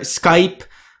 is there Skype?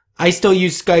 I still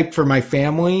use Skype for my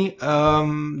family.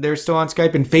 They're still on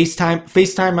Skype, and FaceTime.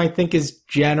 FaceTime, I think, is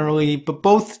generally, but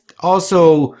both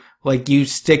also like you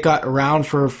stick around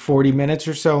for 40 minutes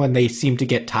or so and they seem to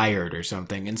get tired or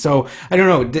something. And so I don't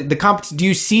know, do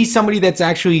you see somebody that's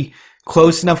actually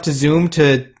close enough to Zoom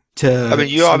to I mean,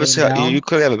 you slow it obviously down? you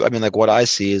clearly have. I mean, like what I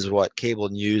see is what cable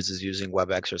news is using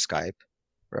WebEx or Skype,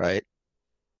 right?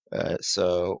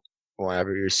 So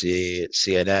whenever you see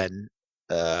CNN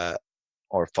uh,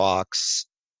 or Fox,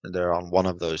 they're on one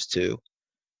of those two.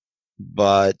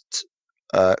 But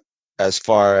uh, as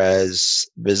far as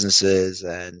businesses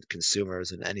and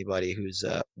consumers and anybody who's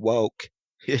woke,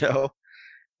 you know,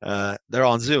 they're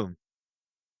on Zoom.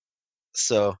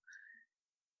 So,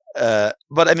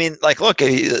 but I mean, like, look,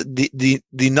 the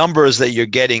numbers that you're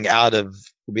getting out of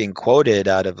being quoted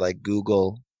out of like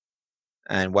Google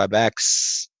and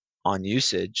WebEx on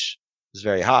usage is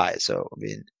very high. So, I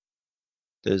mean,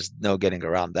 there's no getting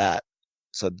around that.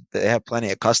 So they have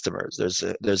plenty of customers.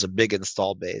 There's a big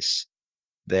install base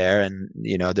there, and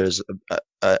there's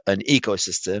an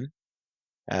ecosystem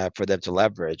for them to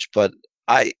leverage. But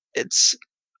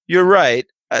you're right.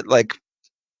 Like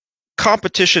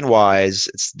competition wise,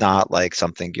 it's not like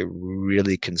something you're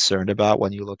really concerned about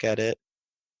when you look at it.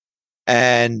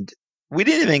 And we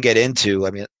didn't even get into,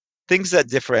 I mean, things that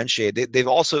differentiate.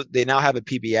 They now have a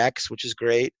PBX, which is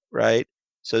great, right?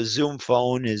 So Zoom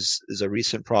Phone is a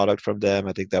recent product from them.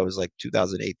 I think that was like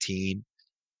 2018.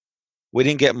 We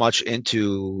didn't get much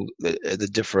into the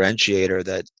differentiator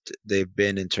that they've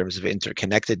been in terms of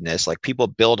interconnectedness. Like people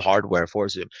build hardware for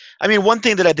Zoom. I mean, one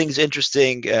thing that I think is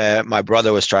interesting, my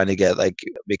brother was trying to get, like,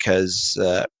 because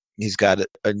he's got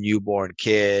a newborn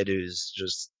kid who's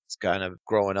just It's kind of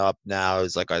growing up now.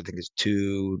 Is like, I think it's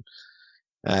 2,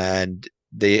 and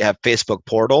they have Facebook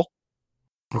Portal,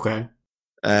 Okay.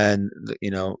 and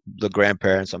the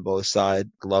grandparents on both sides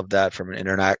love that from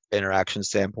an interaction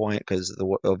standpoint because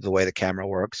of the way the camera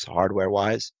works hardware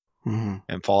wise Hmm.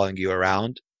 and following you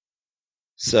around.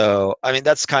 So I mean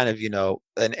that's kind of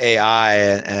an AI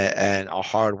and a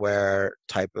hardware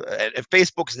type of, and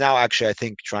Facebook's now actually I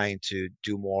think trying to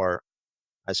do more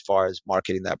as far as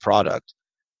marketing that product.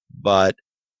 But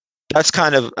that's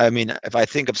kind of, I mean, if I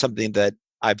think of something that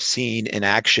I've seen in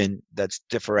action that's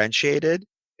differentiated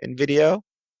in video,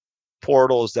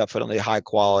 Portal is definitely high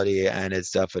quality, and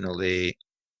it's definitely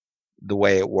the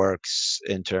way it works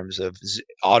in terms of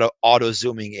auto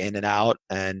zooming in and out,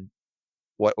 and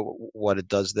what it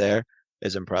does there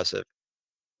is impressive.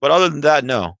 But other than that,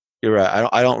 no, you're right.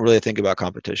 I don't really think about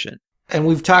competition. And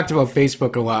we've talked about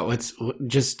Facebook a lot. Let's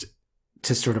just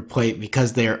to sort of play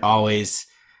because they're always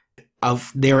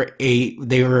they are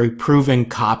a proven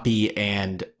copy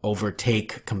and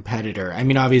overtake competitor. I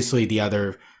mean, obviously the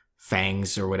other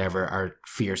Fangs or whatever are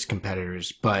fierce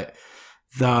competitors, but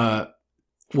the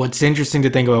what's interesting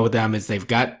to think about with them is they've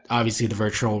got obviously the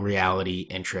virtual reality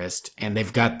interest and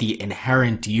they've got the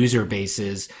inherent user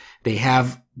bases. They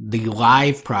have the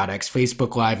live products.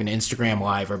 Facebook Live and Instagram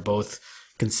Live are both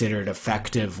considered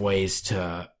effective ways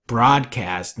to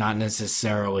broadcast, not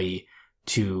necessarily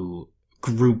to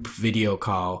group video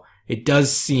call. It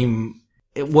does seem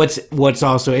what's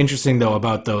also interesting though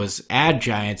about those ad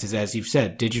giants is, as you've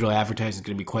said, digital advertising is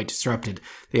going to be quite disrupted.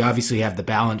 They obviously have the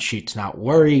balance sheet to not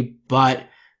worry, but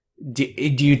do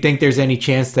you think there's any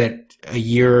chance that a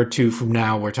year or two from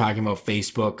now we're talking about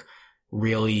Facebook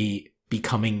really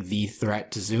becoming the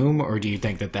threat to Zoom, or do you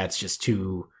think that that's just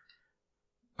too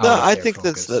No, out of I their think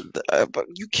that's focus? but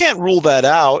you can't rule that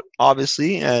out,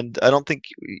 obviously, and I don't think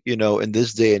in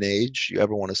this day and age you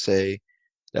ever want to say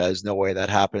there's no way that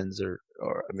happens, or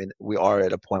I mean, we are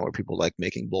at a point where people like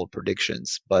making bold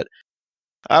predictions, but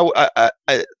I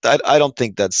don't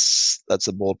think that's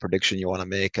a bold prediction you want to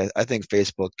make. I think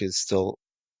Facebook is still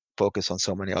focused on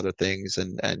so many other things,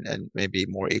 and maybe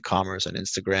more e-commerce and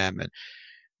Instagram,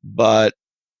 but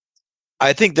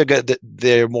I think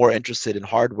they're more interested in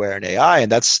hardware and AI,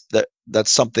 and that's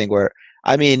something where,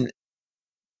 I mean,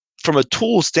 from a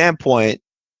tool standpoint,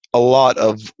 a lot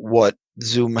of what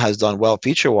Zoom has done well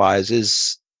feature wise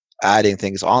is adding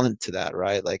things on to that,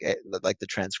 right? Like the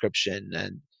transcription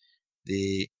and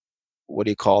the, what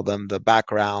do you call them, the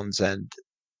backgrounds and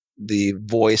the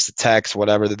voice to text,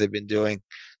 whatever that they've been doing.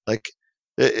 Like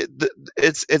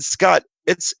it's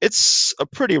a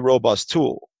pretty robust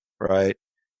tool, right?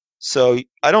 So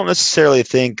I don't necessarily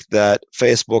think that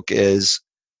Facebook is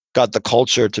got the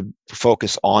culture to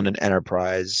focus on an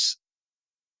enterprise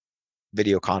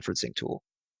video conferencing tool,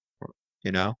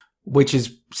 you know? Which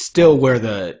is still where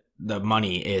the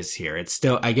money is here. It's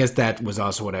still, I guess that was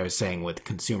also what I was saying with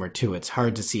consumer too. It's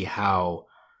hard to see how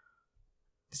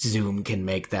Zoom can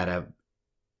make that a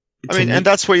I to mean, and me.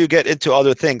 that's where you get into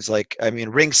other things. Like, I mean,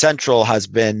 Ring Central has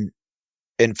been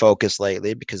in focus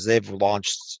lately because they've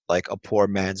launched like a poor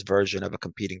man's version of a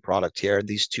competing product here. And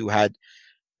these two had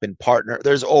been partner.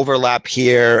 There's overlap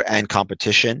here and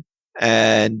competition.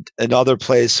 And another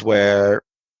place where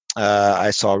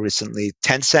I saw recently,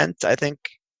 Tencent, I think,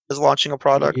 is launching a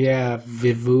product. Yeah,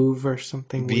 Vivu or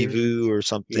something weird. Vivu or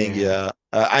something. Yeah.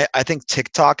 Yeah. I think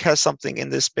TikTok has something in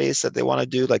this space that they want to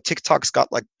do. Like TikTok's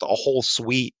got like a whole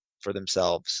suite for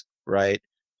themselves, right?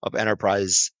 Of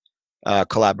enterprise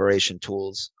collaboration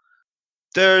tools.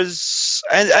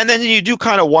 And then you do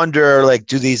kind of wonder, like,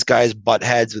 do these guys butt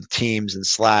heads with Teams and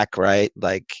Slack, right?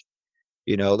 Like,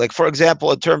 like for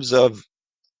example, in terms of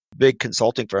big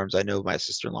consulting firms, I know my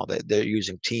sister-in-law, they're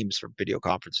using Teams for video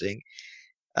conferencing.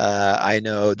 I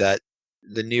know that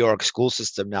the New York school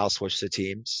system now switched to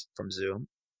Teams from Zoom.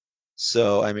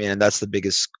 So, I mean, and that's the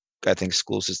biggest, I think,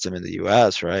 school system in the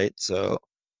US, right? So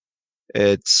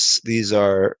these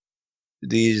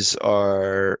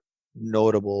are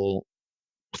notable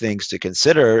things to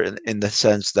consider in the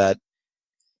sense that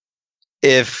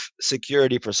if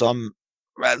security for some,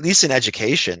 at least in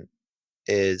education,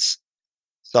 is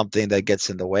something that gets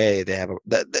in the way,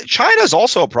 China's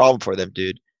also a problem for them,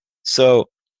 dude. So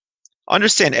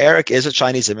understand, Eric is a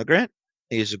Chinese immigrant.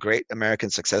 He's a great American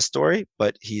success story,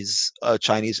 but he's a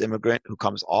Chinese immigrant who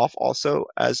comes off also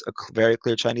as a very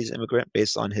clear Chinese immigrant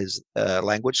based on his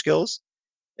language skills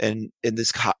and in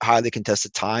this highly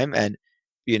contested time. And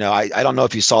I don't know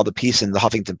if you saw the piece in the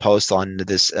Huffington Post on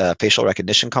this facial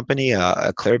recognition company,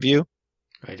 Clearview.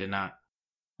 I did not.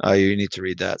 You need to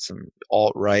read that. Some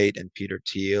alt right and Peter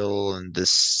Thiel and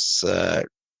this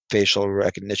facial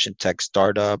recognition tech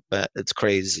startup. It's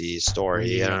crazy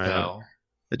story. Ringing a bell.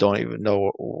 I don't even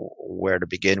know where to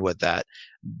begin with that.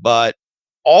 But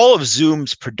all of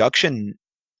Zoom's production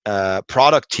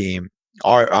product team,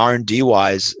 R&D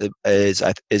wise, is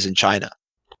in China.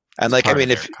 And It's like, I part of mean,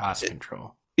 their if cost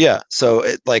control. yeah, so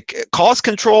like cost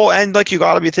control, and like you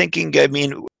got to be thinking. I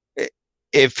mean,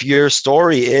 if your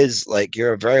story is like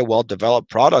you're a very well developed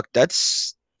product,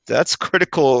 that's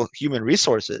critical human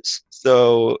resources.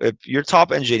 So if your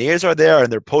top engineers are there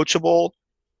and they're poachable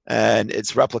and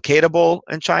it's replicatable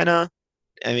in China,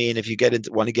 I mean, if you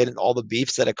want to get in all the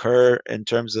beefs that occur in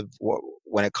terms of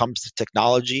when it comes to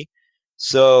technology,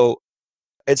 so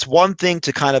it's one thing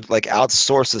to kind of like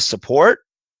outsource the support,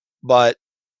 but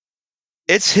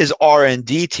it's his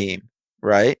R&D team,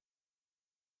 right,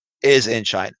 is in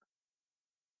China.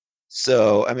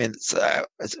 So I mean,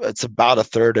 it's about a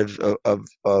third of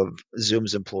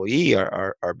Zoom's employee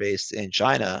are based in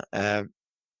China.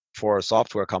 For a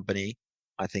software company,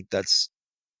 I think that's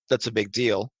a big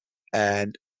deal.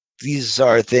 And these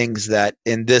are things that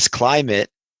in this climate,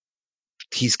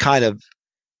 he's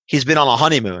been on a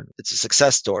honeymoon. It's a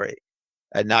success story,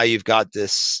 and now you've got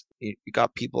this. You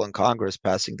got people in Congress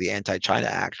passing the Anti-China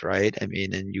Act, right? I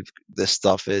mean, and this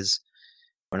stuff is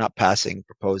we're not passing,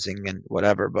 proposing, and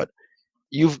whatever, but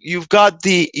you've got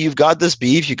this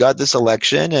beef, you got this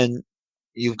election, and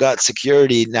you've got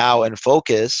security now in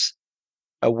focus.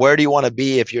 Where do you want to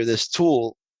be if you're this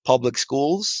tool? Public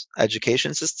schools,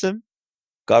 education system,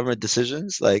 government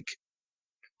decisions, like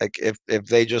if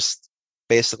they just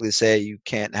basically say you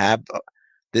can't have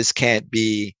this can't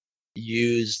be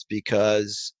used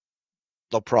because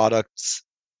the product's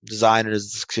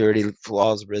designers, security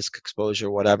flaws, risk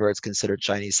exposure, whatever, it's considered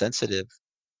Chinese sensitive.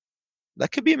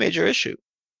 That could be a major issue.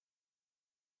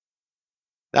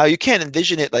 Now you can't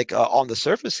envision it like on the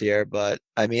surface here, but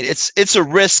I mean it's a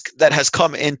risk that has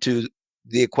come into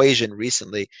the equation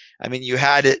recently. I mean you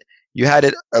had it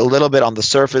a little bit on the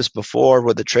surface before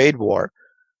with the trade war,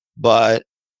 but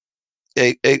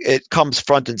it comes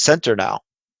front and center now.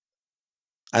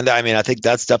 And I mean I think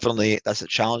that's a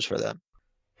challenge for them.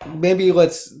 Maybe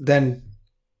let's then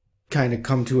kind of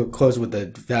come to a close with the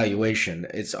valuation.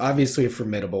 It's obviously a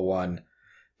formidable one.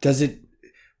 Does it,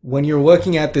 when you're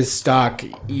looking at this stock,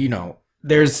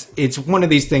 it's one of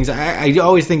these things. I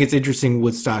always think it's interesting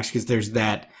with stocks because there's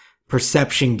that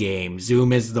perception game.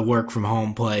 Zoom is the work from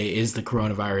home play, is the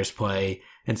coronavirus play.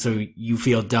 And so you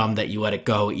feel dumb that you let it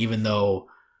go, even though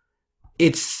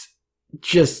it's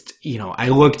just, I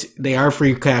looked, they are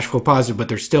free cash flow positive, but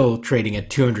they're still trading at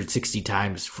 260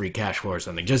 times free cash flow or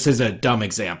something. Just as a dumb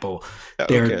example,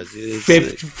 they're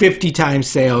 50 times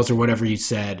sales or whatever you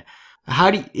said.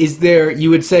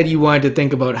 You had said you wanted to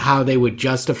think about how they would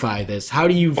justify this. How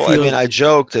do you feel? I mean, I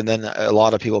joked and then a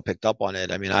lot of people picked up on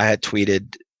it. I mean, I had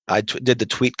tweeted, did the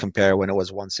tweet compare when it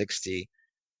was 160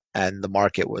 and the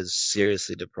market was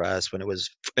seriously depressed when it was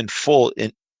in full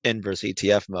inverse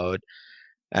ETF mode.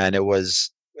 And it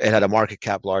had a market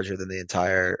cap larger than the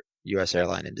entire U.S.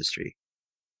 airline industry.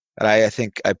 And I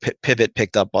think Pivot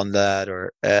picked up on that,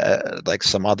 or like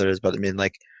some others. But I mean,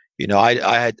 like,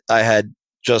 I had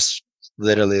just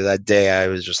literally that day, I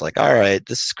was just like, all right,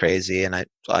 this is crazy, and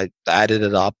I added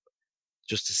it up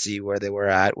just to see where they were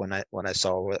at when I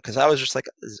saw, because I was just like,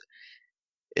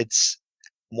 it's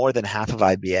more than half of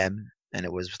IBM, and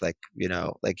it was like,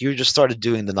 like you just started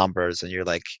doing the numbers, and you're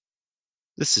like,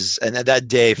 and that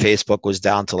day Facebook was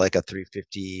down to like a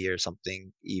 350 or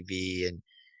something EV, and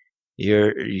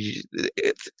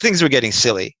things were getting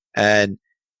silly, and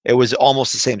it was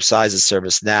almost the same size as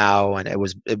ServiceNow, and it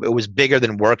was bigger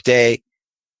than Workday,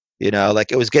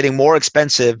 like it was getting more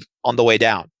expensive on the way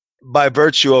down by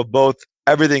virtue of both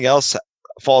everything else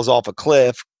falls off a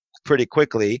cliff pretty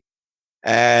quickly,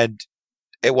 and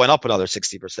it went up another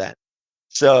 60%.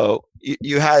 So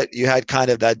you had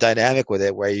kind of that dynamic with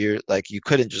it where you're like, you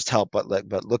couldn't just help but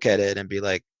look at it and be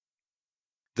like,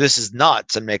 this is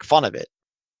nuts, and make fun of it.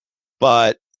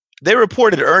 But they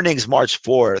reported earnings March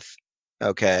 4th,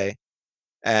 okay,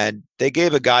 and they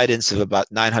gave a guidance of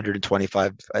about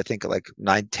 925, I think, like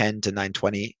 910 to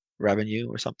 920 revenue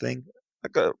or something,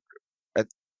 like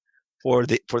for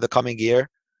the coming year.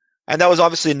 And that was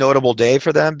obviously a notable day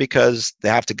for them because they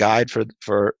have to guide for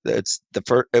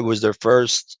it was their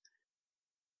first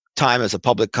time as a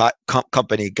public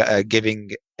company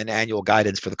giving an annual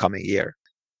guidance for the coming year.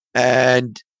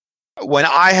 And when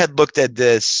I had looked at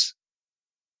this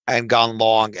and gone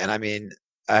long, and I mean,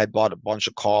 I had bought a bunch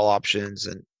of call options,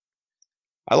 and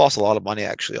I lost a lot of money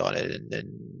actually on it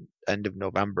in end of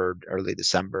November, early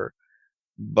December.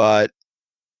 But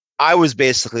I was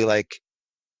basically like,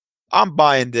 I'm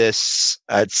buying this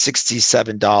at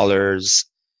 $67.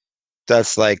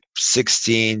 That's like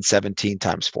 16, 17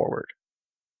 times forward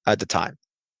at the time.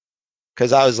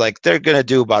 Because I was like, they're going to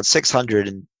do about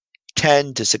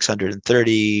 610 to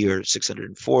 630 or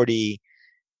 640. I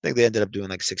think they ended up doing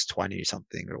like 620 or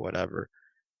something or whatever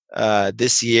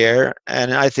this year.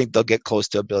 And I think they'll get close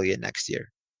to $1 billion next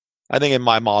year. I think in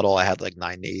my model, I had like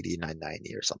 980,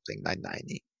 990 or something,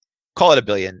 990. Call it $1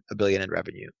 billion in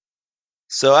revenue.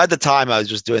 So at the time, I was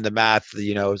just doing the math.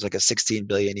 It was like a 16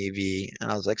 billion EV,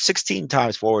 and I was like, 16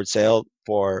 times forward sale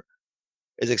for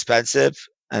is expensive,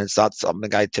 and it's not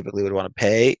something I typically would want to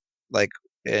pay. Like,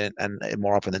 and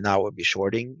more often than not, would be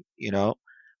shorting.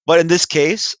 But in this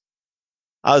case,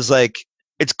 I was like,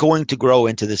 it's going to grow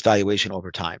into this valuation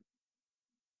over time.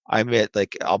 I mean,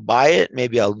 like, I'll buy it.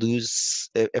 Maybe I'll lose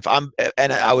if I'm.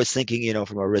 And I was thinking,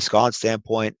 from a risk on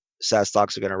standpoint, SaaS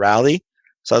stocks are going to rally.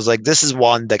 So I was like, this is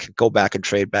one that can go back and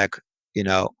trade back, in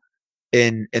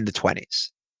the 20s.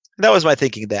 That was my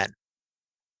thinking then.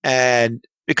 And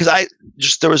because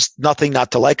there was nothing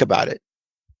not to like about it.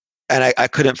 And I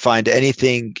couldn't find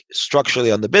anything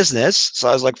structurally on the business. So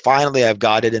I was like, finally, I've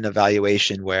got it in a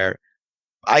valuation where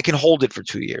I can hold it for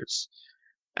 2 years.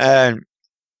 And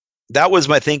that was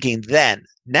my thinking then.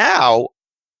 Now,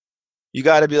 you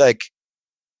got to be like,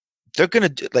 they're going to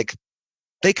do, like,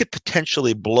 they could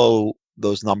potentially blow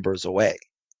those numbers away.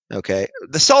 Okay.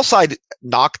 The sell side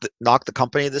knocked the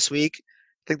company this week.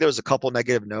 I think there was a couple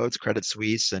negative notes, Credit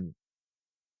Suisse and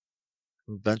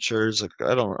Ventures. Like,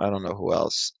 I don't know who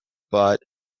else, but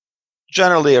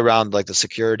generally around like the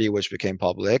security, which became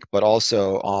public, but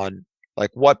also on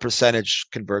like what percentage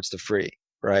converts to free,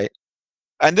 right?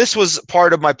 And this was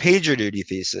part of my PagerDuty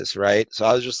thesis, right? So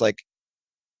I was just like,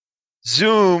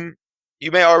 Zoom,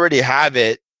 you may already have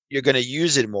it. You're going to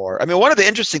use it more. I mean, one of the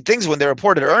interesting things when they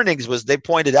reported earnings was they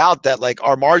pointed out that like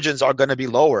our margins are going to be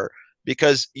lower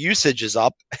because usage is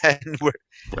up, and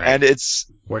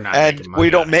we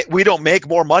don't make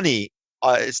more money.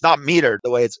 It's not metered the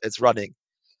way it's running,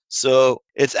 so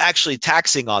it's actually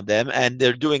taxing on them, and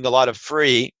they're doing a lot of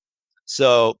free,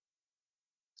 so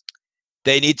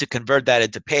they need to convert that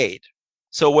into paid.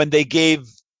 So when they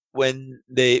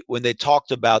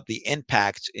talked about the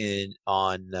impact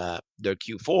on their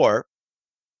Q4,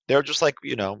 they're just like,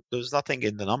 there's nothing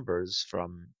in the numbers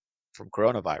from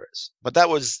coronavirus. But that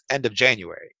was end of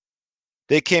January.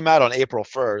 They came out on April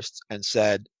 1st and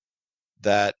said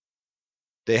that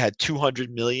they had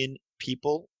 200 million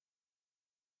people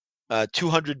in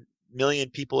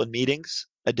meetings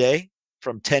a day,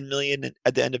 from 10 million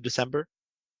at the end of December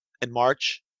and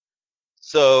March.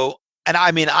 So, and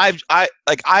I mean,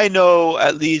 I know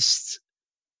at least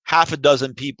half a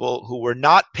dozen people who were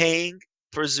not paying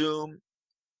for Zoom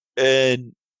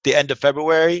in the end of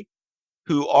February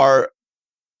who are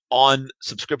on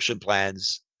subscription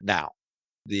plans now.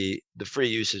 The free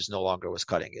usage no longer was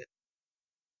cutting it.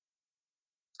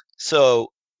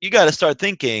 So you got to start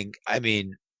thinking, I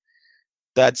mean,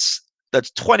 that's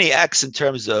 20x in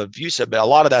terms of usage, but a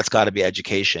lot of that's got to be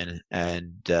education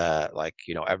and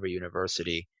every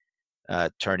university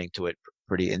turning to it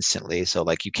pretty instantly. So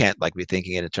like you can't like be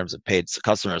thinking it in terms of paid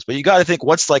customers, but you got to think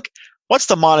what's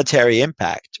the monetary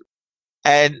impact,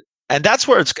 and that's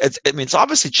where it's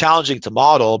obviously challenging to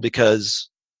model because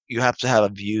you have to have a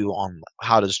view on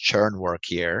how does churn work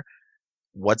here.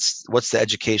 What's the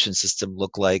education system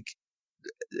look like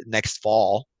next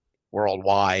fall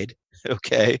worldwide?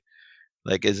 Okay,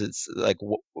 like is it like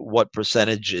what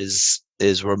percentage is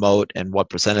remote and what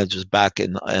percentage is back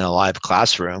in a live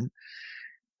classroom?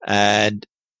 And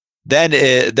then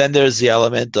there's the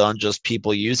element on just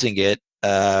people using it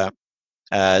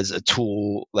as a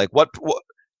tool. Like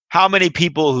how many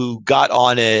people who got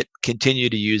on it continue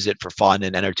to use it for fun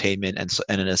and entertainment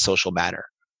and in a social manner?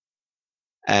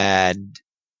 And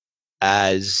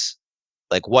as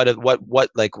like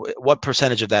what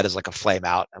percentage of that is like a flame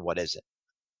out and what isn't?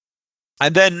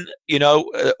 And then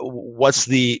what's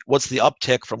the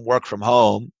uptick from work from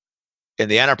home in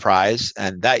the enterprise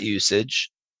and that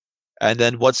usage? And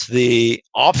then what's the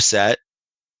offset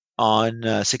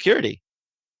on security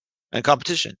and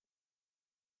competition?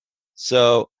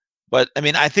 So, but I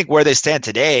mean, I think where they stand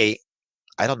today,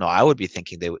 I don't know. I would be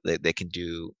thinking they can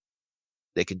do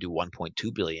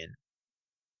 1.2 billion.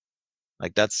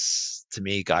 Like that's to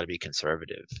me got to be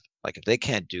conservative. Like if they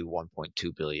can't do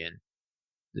 1.2 billion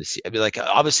this year, I'd be like,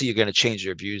 obviously you're going to change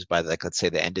your views by like let's say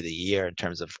the end of the year in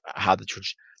terms of how the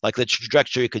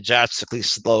trajectory could drastically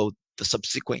slow the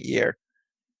subsequent year.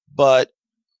 But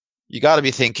you got to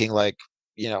be thinking like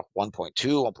 1.2,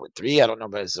 1.3. I don't know,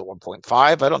 but is it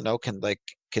 1.5? I don't know. Can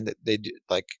they do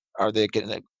like? Are they going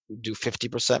to do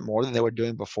 50% more than they were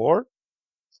doing before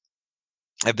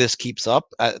if this keeps up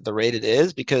at the rate it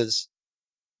is, because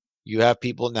you have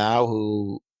people now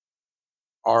who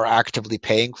are actively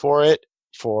paying for it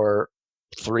for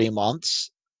 3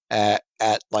 months at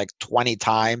like 20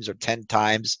 times or 10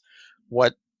 times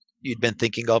what you'd been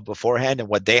thinking of beforehand and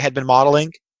what they had been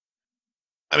modeling.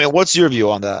 I mean, what's your view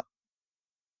on that?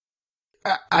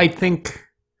 I think,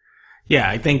 yeah,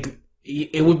 I think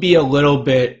it would be a little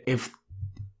bit if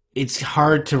it's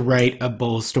hard to write a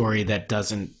bull story that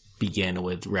doesn't begin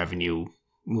with revenue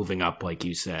moving up, like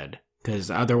you said, because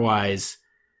otherwise,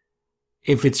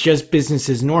 if it's just business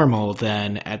as normal,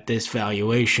 then at this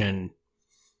valuation,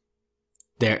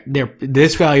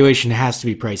 this valuation has to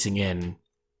be pricing in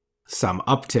some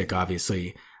uptick,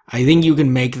 obviously. I think you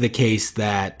can make the case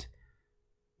that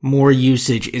more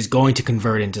usage is going to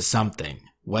convert into something,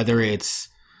 whether it's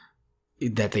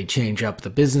that they change up the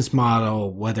business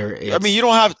model, whether it's... I mean, you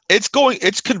don't have,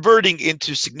 it's converting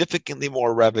into significantly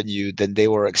more revenue than they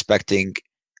were expecting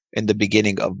in the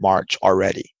beginning of March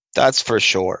already. That's for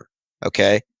sure.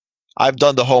 Okay. I've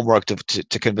done the homework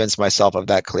to convince myself of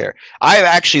that clear. I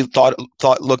actually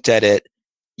looked at it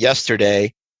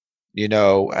yesterday,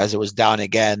 as it was down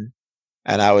again.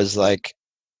 And I was like,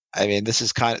 I mean, this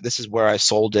is where I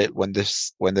sold it when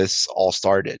this all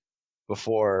started,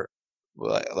 before,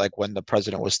 like when the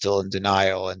president was still in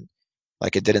denial and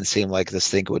like it didn't seem like this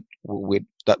thing would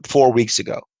 4 weeks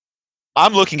ago.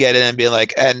 I'm looking at it and being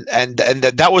like, and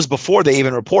that was before they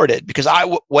even reported, because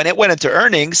when it went into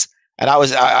earnings and I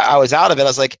was out of it, I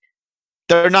was like,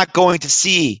 they're not going to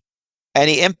see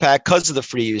any impact because of the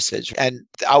free usage. And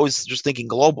I was just thinking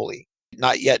globally,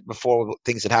 not yet before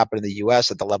things had happened in the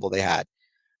US at the level they had.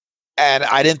 And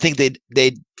I didn't think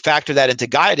they'd factor that into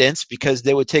guidance, because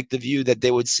they would take the view that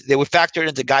they would factor it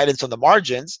into guidance on the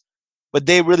margins, but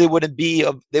they really wouldn't be.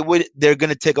 They're going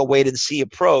to take a wait and see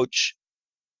approach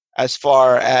as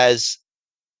far as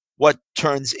what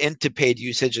turns into paid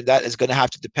usage, and that is going to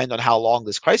have to depend on how long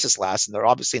this crisis lasts. And they're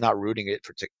obviously not rooting it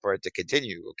for it to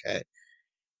continue. Okay,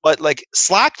 but like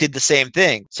Slack did the same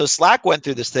thing. So Slack went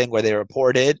through this thing where they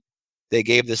reported, they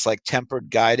gave this like tempered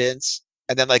guidance,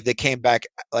 and then like they came back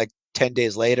like 10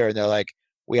 days later and they're like,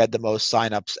 we had the most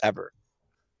signups ever.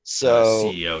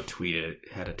 So CEO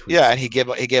had a tweet. Yeah, and he gave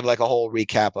like a whole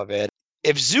recap of it.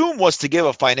 If Zoom was to give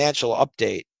a financial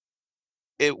update,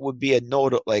 it would be a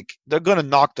note, like they're going to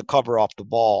knock the cover off the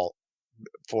ball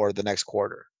for the next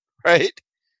quarter, right?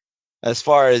 As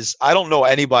far as, I don't know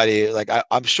anybody, like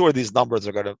I'm sure these numbers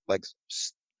are going to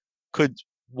could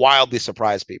wildly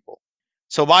surprise people.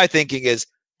 So my thinking is,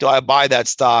 do I buy that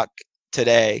stock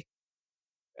today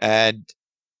and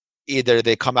either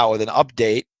they come out with an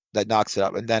update that knocks it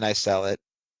up and then I sell it,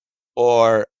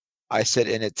 or I sit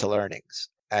in it till earnings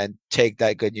and take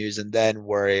that good news and then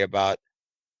worry about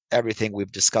everything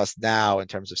we've discussed now in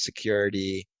terms of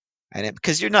security, and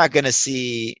because you're not going to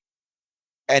see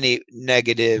any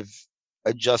negative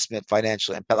adjustment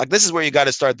financial impact. Like this is where you got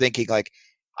to start thinking, like,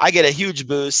 I get a huge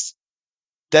boost,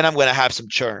 then I'm going to have some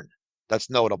churn that's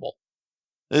notable.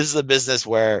 This is a business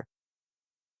where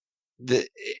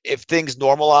if things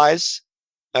normalize,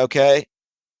 okay,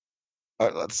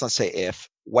 or let's not say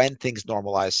when things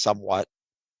normalize somewhat,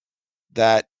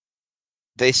 that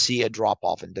they see a drop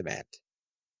off in demand.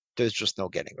 There's just no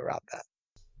getting around that.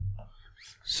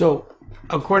 So,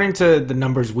 according to the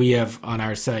numbers we have on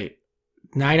our site,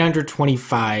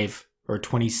 925 or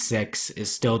 26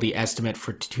 is still the estimate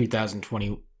for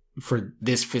 2020 for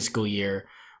this fiscal year,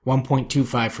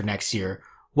 1.25 for next year.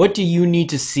 What do you need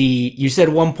to see? You said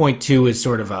 1.2 is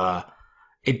sort of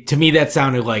to me that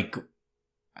sounded like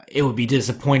it would be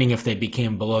disappointing if they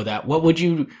became below that. What would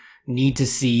you need to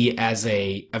see as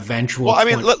a eventual? Well, I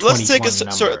mean, let's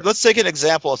take an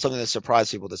example of something that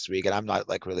surprised people this week, and I'm not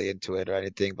like really into it or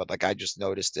anything, but like I just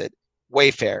noticed it.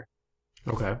 Wayfair.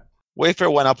 Okay.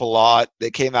 Wayfair went up a lot. They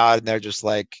came out and they're just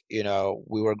like,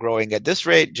 we were growing at this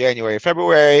rate January,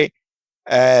 February,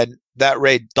 and that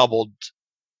rate doubled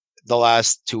the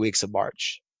last 2 weeks of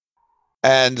March.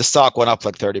 And the stock went up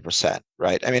like 30%,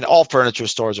 right? I mean, all furniture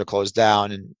stores are closed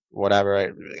down and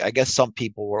whatever. I guess some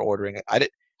people were ordering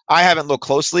it. I haven't looked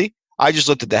closely. I just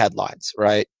looked at the headlines,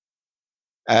 right?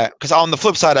 Because on the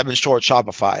flip side, I've been short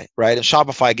Shopify, right? And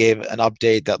Shopify gave an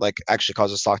update that like actually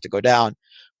caused the stock to go down.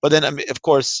 But then, I mean, of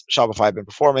course, Shopify has been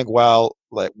performing well.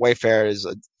 Like Wayfair is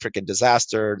a freaking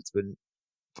disaster. It's been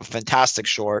a fantastic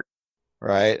short,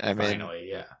 right? I mean, finally,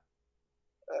 yeah.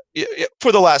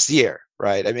 For the last year,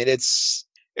 right? I mean, it's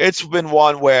been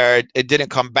one where it didn't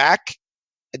come back.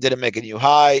 It didn't make a new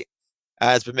high.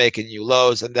 It's been making new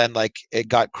lows, and then like it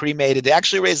got cremated. They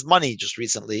actually raised money just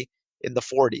recently in the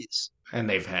 40s. And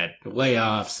they've had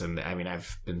layoffs, and I mean,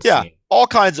 I've been Yeah, seeing. all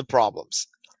kinds of problems.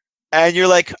 And you're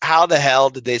like, how the hell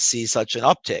did they see such an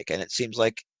uptick? And it seems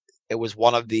like it was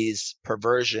one of these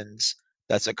perversions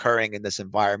that's occurring in this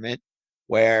environment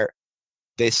where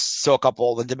they soak up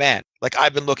all the demand. Like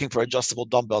I've been looking for adjustable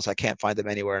dumbbells. I can't find them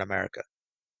anywhere in America.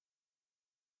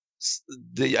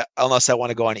 Unless I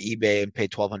want to go on eBay and pay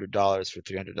 $1,200 for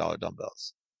 $300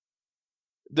 dumbbells.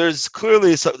 There's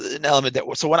clearly an element that,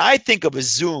 so when I think of a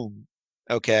Zoom,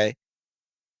 okay,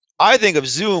 I think of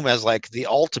Zoom as like the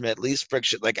ultimate least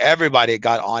friction. Like everybody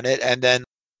got on it, and then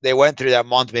they went through that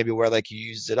month maybe where like you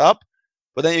used it up,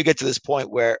 but then you get to this point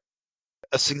where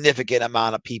a significant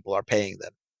amount of people are paying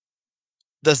them.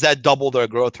 Does that double their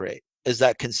growth rate? Is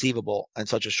that conceivable in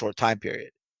such a short time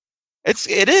period?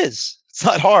 It is. It's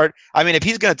not hard. I mean, if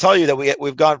he's going to tell you that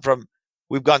we've gone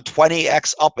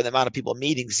 20x up in the amount of people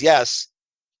meetings, yes,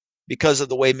 because of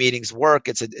the way meetings work,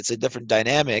 it's a different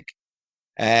dynamic.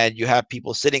 And you have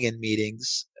people sitting in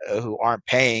meetings who aren't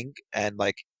paying, and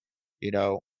like,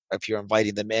 if you're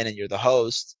inviting them in and you're the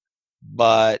host,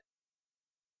 but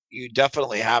you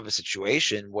definitely have a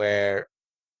situation where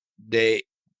they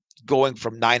going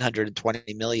from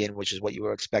 920 million, which is what you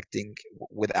were expecting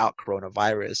without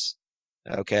coronavirus,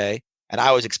 okay, and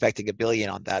I was expecting $1 billion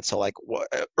on that. So like,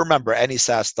 remember, any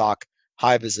SaaS stock,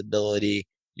 high visibility,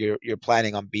 you're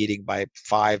planning on beating by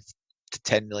 5 to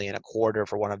 10 million a quarter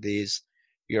for one of these.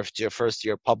 Your first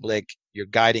year public, you're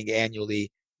guiding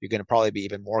annually, you're going to probably be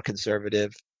even more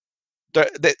conservative.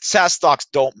 The SaaS stocks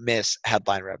don't miss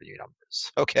headline revenue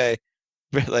numbers, okay?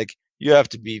 But like, you have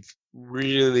to be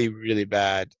really, really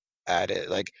bad at it.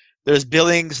 Like, there's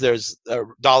billings, there's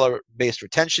dollar-based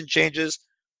retention changes,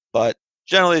 but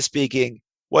generally speaking,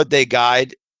 what they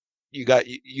guide, you got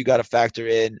to factor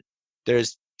in.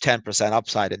 There's 10%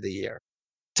 upside in the year.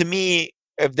 To me,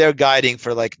 if they're guiding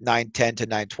for like 910 to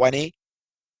 920,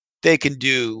 they can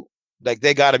do, like,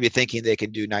 they got to be thinking they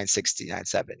can do 960,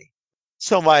 970.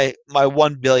 So my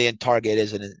 1 billion target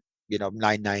isn't,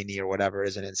 990 or whatever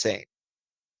isn't insane.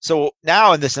 So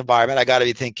now in this environment, I got to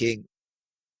be thinking,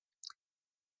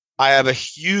 I have a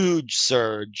huge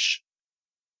surge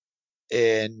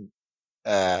in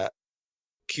Q2,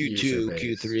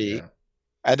 Q3,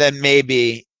 and then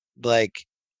maybe like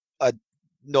a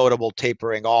notable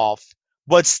tapering off,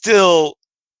 but still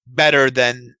better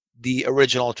than the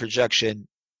original trajectory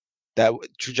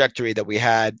that we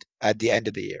had at the end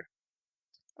of the year.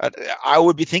 I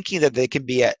would be thinking that they can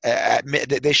be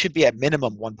they should be at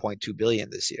minimum 1.2 billion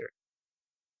this year.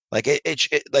 Like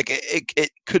it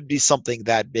could be something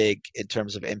that big in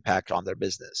terms of impact on their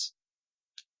business.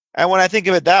 And when I think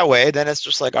of it that way, then it's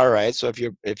just like, all right, so if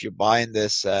you're buying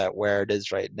this where it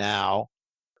is right now,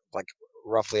 like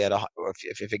roughly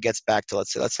if it gets back to,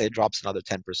 let's say it drops another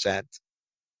 10%,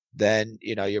 then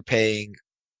you're paying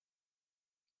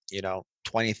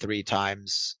 23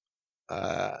 times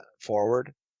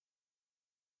forward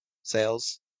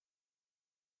sales.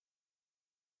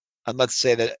 And let's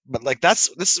say that, but like this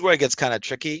is where it gets kind of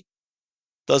tricky.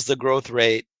 Does the growth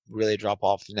rate really drop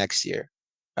off the next year?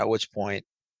 At which point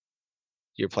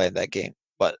you're playing that game.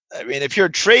 But I mean, if you're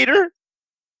a trader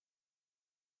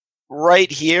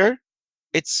right here,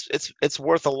 it's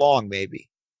worth a long maybe.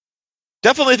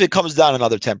 Definitely if it comes down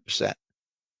another 10%.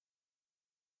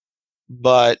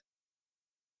 But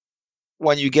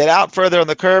when you get out further on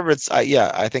the curve,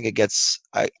 I think it gets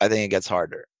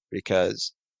harder,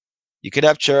 because you could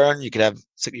have churn,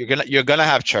 you're gonna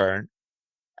have churn,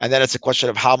 and then it's a question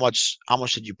of how much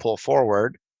did you pull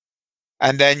forward,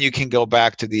 and then you can go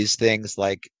back to these things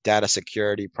like data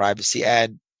security, privacy,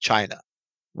 and China.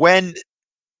 When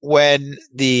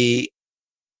the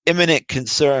imminent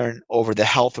concern over the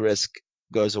health risk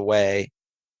goes away,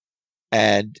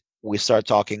 and we start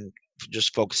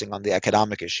just focusing on the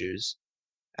economic issues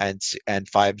and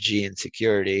 5G and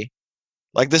security,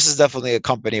 like, this is definitely a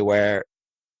company where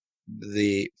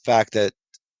the fact that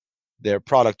their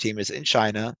product team is in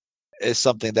China is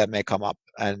something that may come up,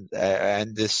 and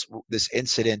this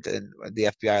incident and the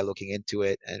FBI looking into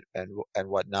it and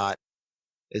whatnot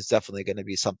is definitely going to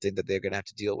be something that they're going to have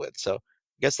to deal with. So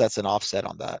I guess that's an offset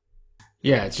on that.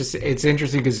 Yeah, it's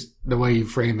interesting because the way you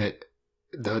frame it,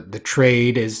 the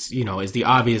trade is the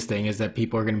obvious thing, is that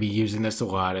people are going to be using this a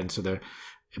lot, and so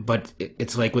but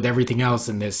it's like with everything else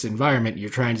in this environment, you're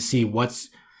trying to see what's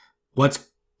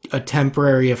a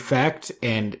temporary effect,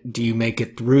 and do you make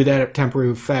it through that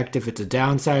temporary effect if it's a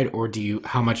downside, or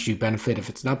how much do you benefit if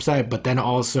it's an upside? But then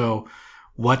also,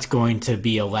 what's going to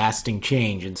be a lasting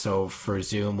change? And so for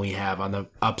Zoom, we have on the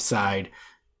upside,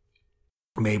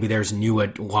 maybe there's new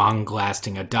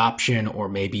long-lasting adoption, or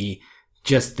maybe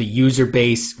just the user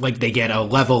base, like they get a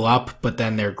level up, but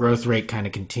then their growth rate kind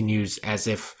of continues as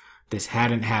if this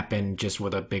hadn't happened, just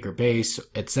with a bigger base,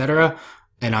 etc.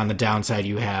 And on the downside,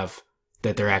 you have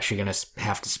that they're actually going to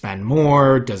have to spend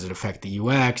more. Does it affect the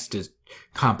UX? Does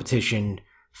competition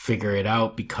figure it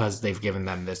out because they've given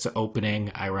them this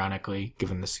opening, ironically,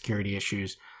 given the security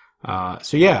issues?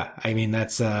 So yeah, I mean,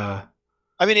 that's, I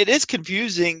mean, it is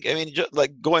confusing. I mean,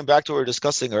 like going back to what we were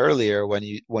discussing earlier, when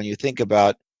you think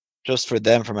about just for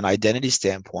them from an identity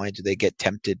standpoint, do they get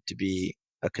tempted to be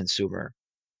a consumer?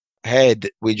 Hey,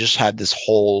 we just had this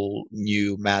whole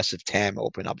new massive TAM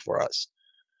open up for us.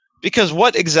 Because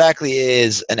what exactly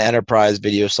is an enterprise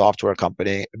video software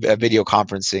company, a video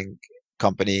conferencing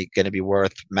company, going to be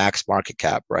worth max market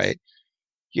cap, right?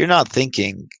 You're not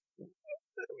thinking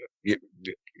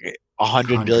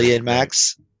 100 billion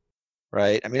max,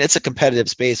 right? I mean, it's a competitive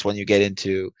space when you get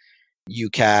into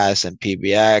UCaaS and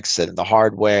PBX and the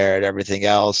hardware and everything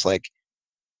else. Like,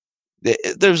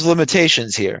 there's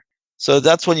limitations here. So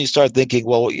that's when you start thinking,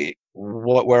 well,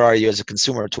 where are you as a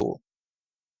consumer tool?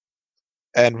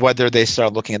 And whether they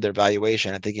start looking at their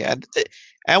valuation and thinking,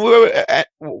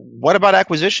 what about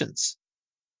acquisitions?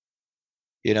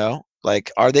 You know,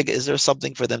 like, is there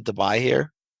something for them to buy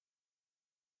here?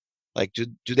 Like,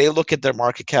 do they look at their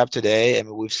market cap today? I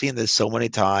mean, we've seen this so many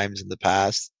times in the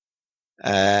past,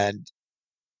 and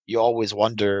you always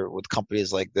wonder with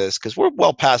companies like this, because we're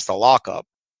well past the lockup.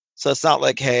 So it's not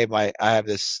like, hey, I have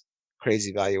this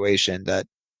crazy valuation that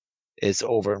is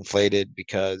overinflated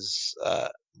because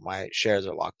my shares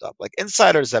are locked up. Like,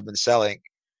 insiders have been selling.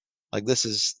 Like, this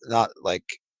is not like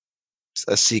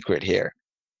a secret here.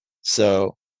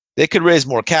 So they could raise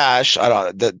more cash.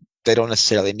 They don't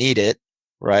necessarily need it,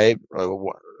 right?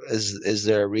 Is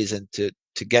there a reason to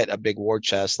get a big war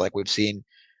chest like we've seen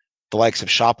the likes of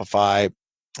Shopify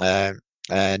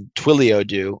and Twilio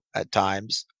do at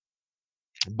times?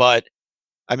 But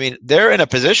I mean, they're in a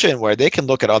position where they can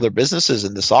look at other businesses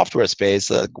in the software space.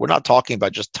 We're not talking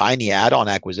about just tiny add-on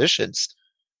acquisitions,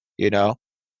 you know?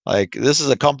 Like, this is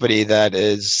a company that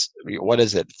is, what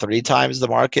is it, 3 times the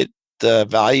market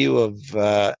value of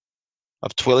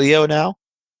Twilio now?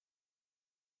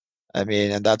 I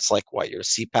mean, and that's like, what, your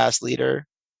CPaaS leader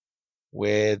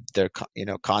with their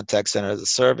contact center as a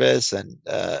service and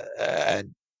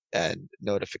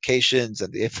notifications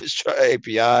and the infrastructure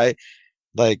API.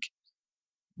 Like,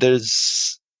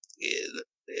 there's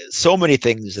so many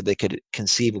things that they could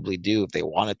conceivably do if they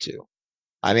wanted to.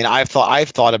 I mean, I've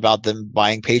thought about them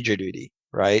buying PagerDuty,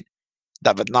 right?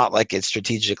 But not like it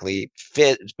strategically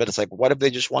fits, but it's like, what if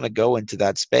they just want to go into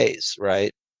that space,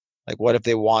 right? Like, what if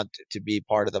they want to be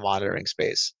part of the monitoring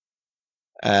space?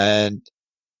 And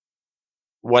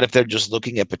what if they're just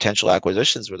looking at potential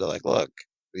acquisitions where they're like, look,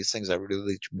 these things are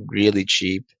really, really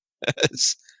cheap.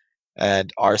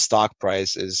 And our stock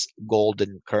price is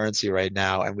golden currency right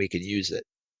now, and we can use it.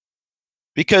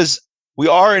 Because we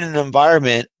are in an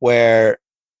environment where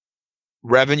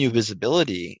revenue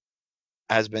visibility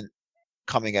has been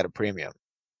coming at a premium.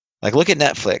 Like, look at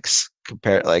Netflix.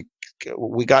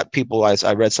 We got people,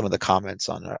 I read some of the comments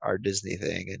on our Disney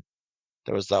thing, and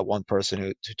there was that one person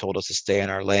who told us to stay in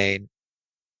our lane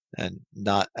and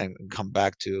come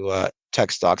back to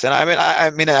tech stocks. And I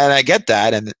mean, and I get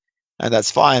that, and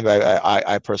that's fine. But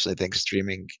I personally think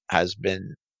streaming has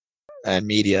been, and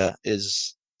media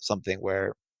is something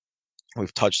where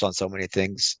we've touched on so many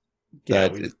things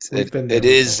that it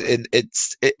is, and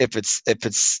if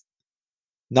it's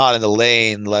not in the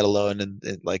lane, let alone in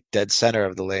like dead center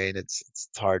of the lane, it's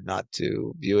hard not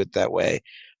to view it that way.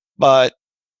 But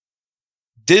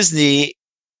Disney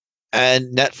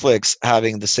and Netflix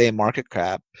having the same market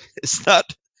cap is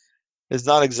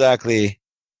not exactly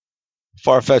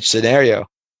far-fetched scenario.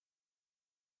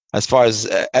 As far as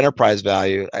enterprise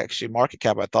value, actually market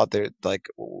cap, I thought they, like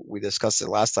we discussed it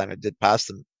last time, it did pass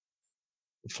them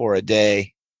for a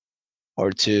day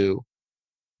or two,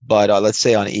 but let's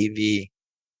say on EV.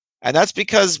 And that's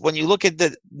because when you look at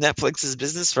the Netflix's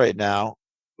business right now,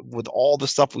 with all the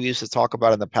stuff we used to talk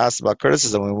about in the past about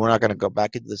criticism, and we're not going to go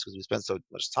back into this because we spent so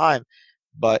much time,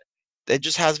 but it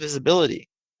just has visibility.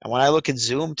 And when I look at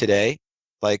Zoom today,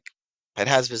 like, it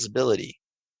has visibility.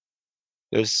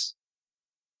 There's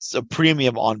a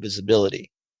premium on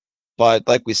visibility. But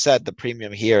like we said, the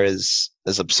premium here is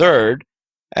absurd.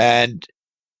 And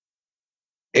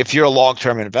if you're a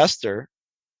long-term investor,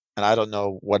 and I don't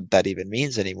know what that even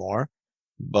means anymore,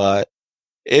 but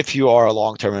if you are a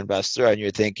long-term investor and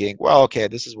you're thinking, well, okay,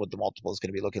 this is what the multiple is going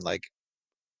to be looking like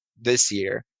this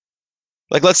year.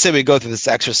 Like, let's say we go through this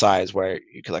exercise where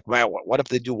you could, like, man, what if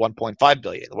they do 1.5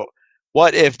 billion?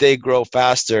 What if they grow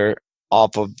faster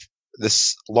off of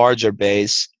this larger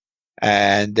base,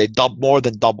 and they more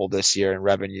than double this year in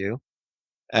revenue,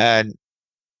 and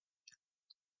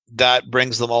that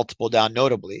brings the multiple down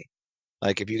notably.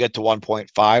 Like if you get to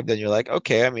 1.5, then you're like,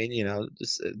 okay, I mean,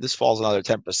 this falls another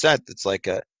 10%. It's like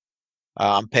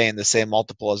I'm paying the same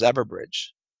multiple as Everbridge.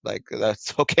 Like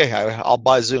that's okay. I'll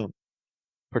buy Zoom,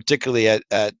 particularly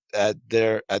at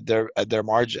their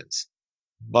margins.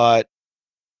 But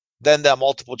then that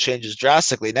multiple changes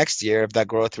drastically next year if that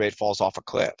growth rate falls off a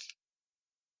cliff.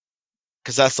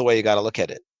 Because that's the way you got to look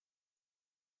at it.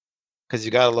 Because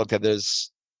you got to look at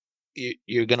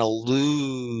you're going to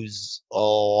lose a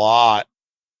lot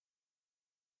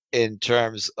in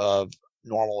terms of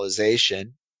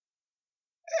normalization,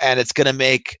 and it's going to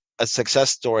make a success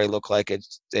story look like it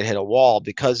hit a wall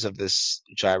because of this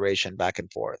gyration back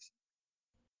and forth.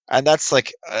 And that's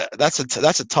like that's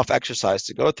a tough exercise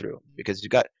to go through, because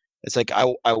it's like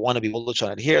I want to be bullish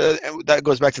on it here, and that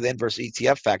goes back to the inverse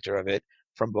ETF factor of it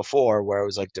from before, where it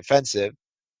was like defensive,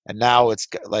 and now it's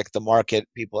like the market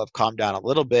people have calmed down a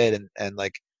little bit, and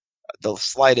like the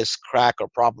slightest crack or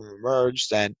problem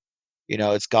emerged, and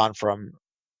it's gone from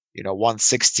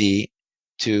 160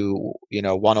 to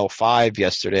 105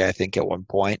 yesterday, I think, at one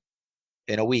point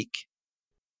in a week.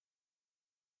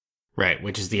 Right,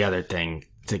 which is the other thing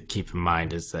to keep in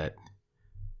mind, is that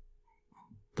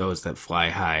those that fly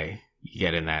high, you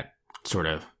get in that sort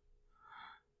of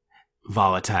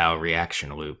volatile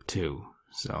reaction loop too.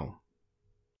 So,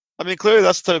 I mean, clearly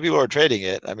that's the type of people who are trading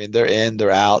it. I mean, they're in,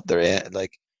 they're out, they're in.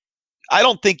 Like, I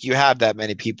don't think you have that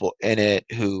many people in it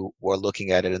who were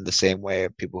looking at it in the same way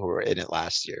of people who were in it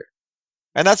last year.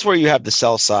 And that's where you have the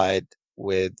sell side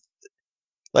with,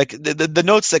 like, the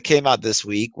notes that came out this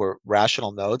week were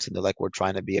rational notes, and they're like, we're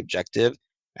trying to be objective,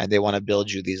 and they want to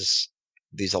build you these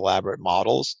elaborate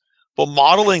models. But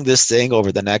modeling this thing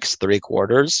over the next 3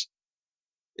 quarters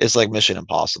is like mission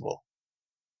impossible.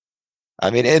 I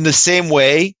mean, in the same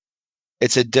way,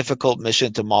 it's a difficult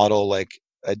mission to model like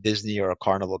a Disney or a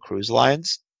Carnival Cruise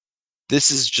Lines. This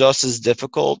is just as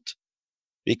difficult,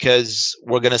 because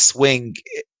we're going to swing.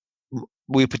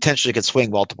 We potentially could swing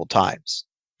multiple times.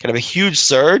 Kind of a huge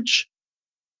surge,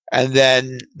 and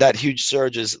then that huge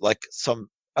surge is like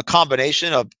a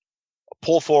combination of a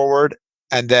pull forward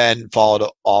and then followed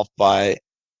off by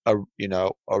a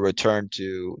return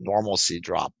to normalcy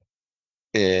drop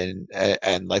and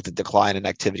like the decline in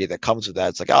activity that comes with that.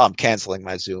 It's like, oh, I'm canceling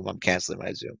my Zoom.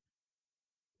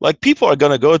 Like, people are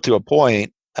going to go to a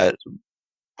point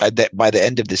by the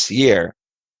end of this year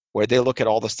where they look at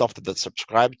all the stuff that they're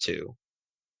subscribed to,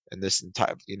 and this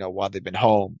entire, while they've been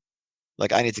home,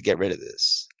 like, I need to get rid of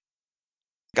this.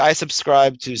 I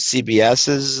subscribe to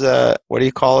CBS's, what do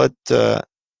you call it?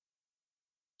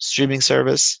 Streaming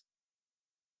service.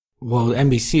 Well,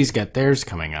 NBC's got theirs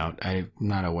coming out. I'm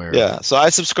not aware. Yeah, so I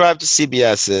subscribe to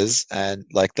CBS's, and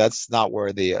like, that's not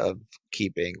worthy of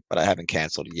keeping, but I haven't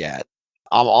canceled yet.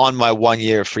 I'm on my 1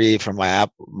 year free from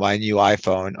my new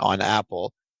iPhone on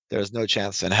Apple. There's no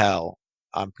chance in hell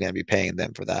I'm going to be paying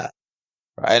them for that.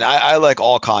 Right? And I like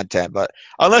all content, but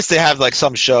unless they have like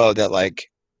some show that like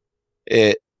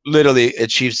it literally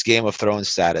achieves Game of Thrones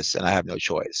status, and I have no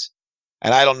choice.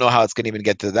 And I don't know how it's going to even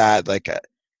get to that. Like,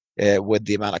 with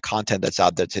the amount of content that's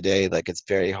out there today, like, it's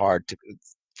very hard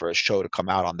for a show to come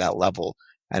out on that level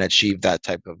and achieve that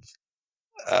type of,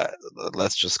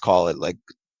 let's just call it like,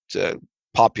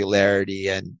 popularity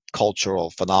and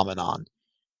cultural phenomenon.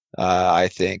 I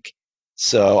think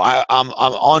so. I'm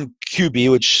on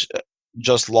QB, which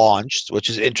just launched, which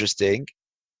is interesting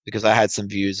because I had some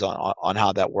views on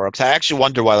how that works. I actually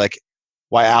wonder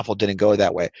why Apple didn't go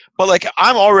that way. But like,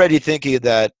 I'm already thinking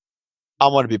that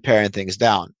I'm going to be paring things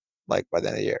down like by the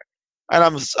end of the year. And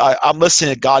I'm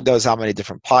listening to God knows how many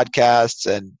different podcasts,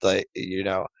 and like,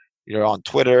 you're on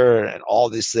Twitter and all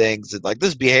these things, and like,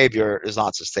 this behavior is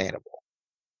not sustainable.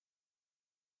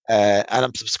 And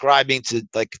I'm subscribing to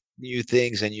like new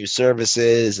things and new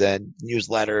services and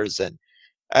newsletters,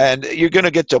 and you're going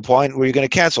to get to a point where you're going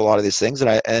to cancel a lot of these things. And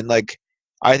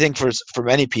I think for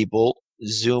many people,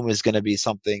 Zoom is going to be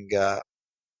something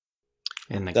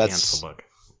in the cancel book.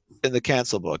 In the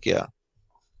cancel book, yeah.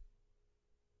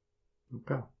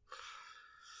 Okay.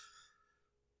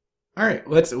 All right,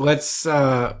 let's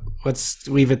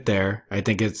leave it there. I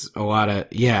think it's a lot of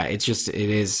it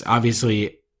is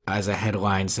obviously, as a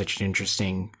headline, such an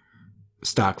interesting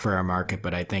stock for our market,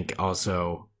 but I think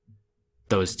also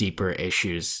those deeper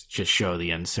issues just show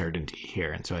the uncertainty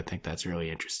here, and so I think that's really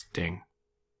interesting.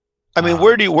 I mean,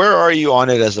 where are you on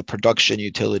it as a production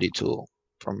utility tool?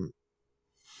 From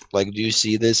like, do you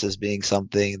see this as being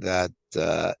something that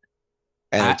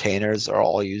entertainers are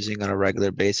all using on a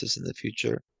regular basis in the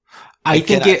future? I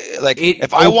think it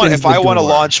if I want opens the to door.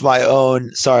 launch my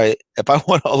own, if I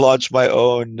want to launch my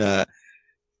own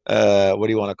what do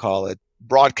you want to call it,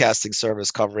 broadcasting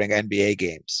service covering NBA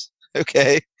games,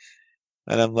 okay,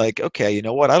 and I'm like, okay, you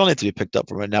know what, I don't need to be picked up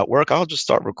from a network. I'll just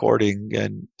start recording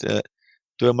and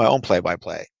doing my own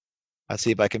play-by-play. I'll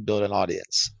see if I can build an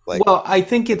audience. Like, well, I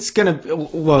think it's gonna.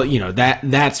 Well,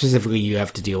 that specifically you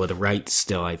have to deal with the rights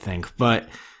still. I think, but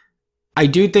I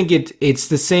do think it's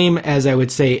the same as I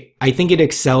would say. I think it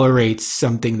accelerates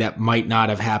something that might not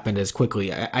have happened as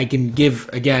quickly. I can give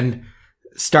again.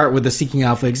 Start with the Seeking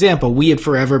Alpha example. We had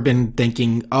forever been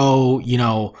thinking,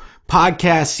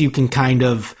 podcasts you can kind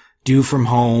of do from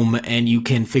home and you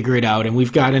can figure it out. And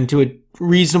we've got into a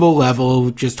reasonable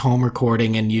level, just home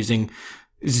recording and using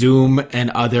Zoom and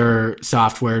other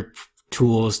software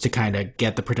tools to kind of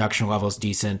get the production levels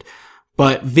decent.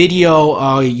 But video,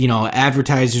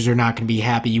 advertisers are not going to be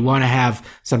happy. You want to have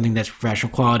something that's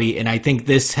professional quality. And I think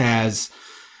this has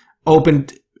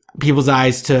opened people's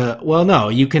eyes to, well, no,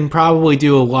 you can probably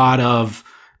do a lot of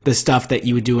the stuff that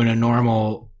you would do in a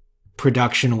normal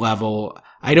production level.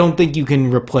 I don't think you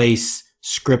can replace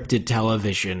scripted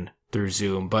television through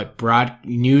Zoom, but broad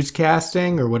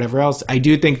newscasting or whatever else, I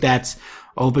do think that's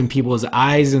opened people's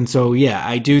eyes. And so, yeah,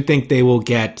 I do think they will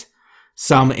get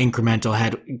some incremental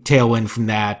tailwind from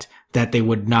that they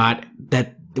would not,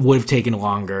 that would have taken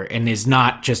longer and is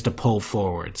not just a pull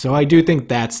forward. So I do think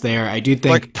that's there. I do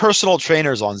think like personal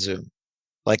trainers on Zoom,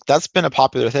 like that's been a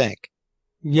popular thing.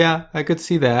 Yeah, I could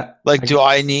see that. Like, do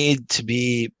I need to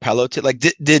be Peloton? Like,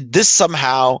 did this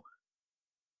somehow,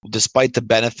 despite the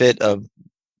benefit of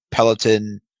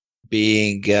Peloton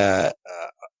being a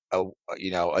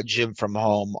gym from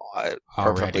home,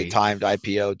 perfectly timed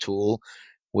IPO tool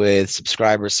with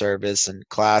subscriber service and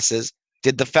classes,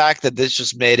 did the fact that this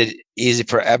just made it easy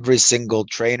for every single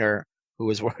trainer who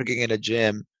was working in a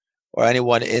gym or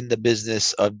anyone in the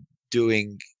business of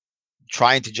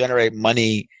trying to generate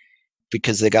money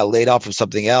because they got laid off from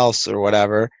something else or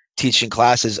whatever, teaching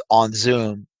classes on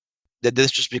Zoom, did this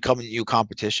just become a new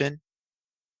competition?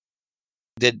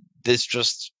 Did this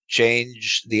just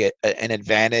change an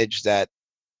advantage that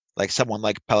like someone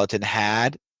like Peloton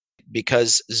had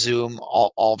because Zoom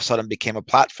all of a sudden became a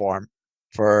platform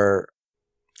for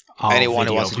anyone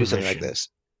who wants to do something like this?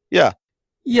 Yeah.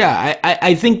 Yeah,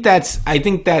 I think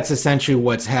that's essentially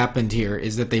what's happened here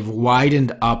is that they've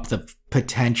widened up the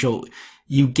potential.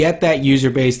 You get that user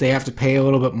base, they have to pay a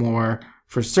little bit more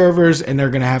for servers and they're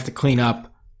going to have to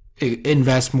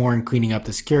invest more in cleaning up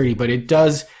the security, but it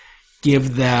does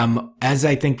give them, as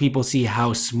I think people see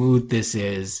how smooth this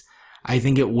is, I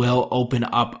think it will open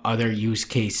up other use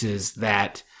cases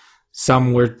that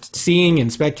some we're seeing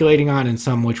and speculating on and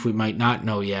some which we might not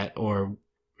know yet or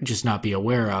just not be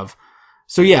aware of.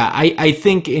 So yeah, I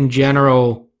think in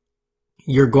general,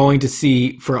 you're going to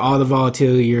see, for all the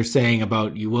volatility you're saying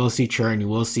about, you will see churn, you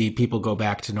will see people go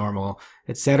back to normal,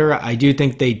 etc. I do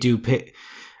think they do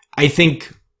I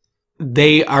think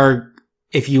they are,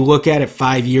 if you look at it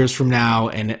 5 years from now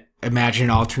and imagine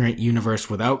an alternate universe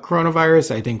without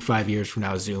coronavirus, I think 5 years from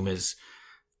now, Zoom is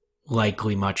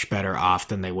likely much better off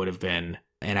than they would have been.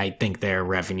 And I think their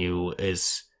revenue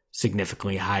is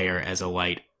significantly higher as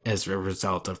a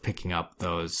result of picking up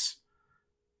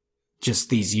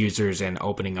these users and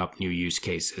opening up new use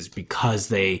cases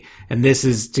because and this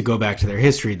is to go back to their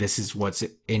history. This is what's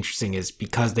interesting is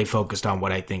because they focused on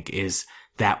what I think is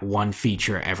that one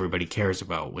feature everybody cares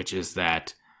about, which is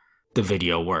that the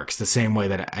video works the same way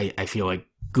that I feel like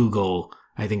Google,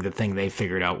 I think the thing they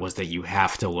figured out was that you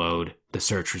have to load the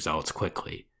search results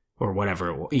quickly or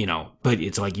whatever, but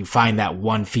it's like you find that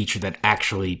one feature that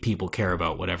actually people care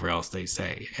about, whatever else they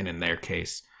say. And in their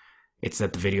case, it's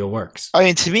that the video works. I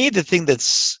mean, to me, the thing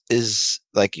is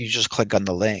like you just click on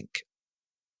the link.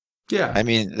 Yeah. I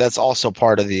mean, that's also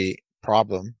part of the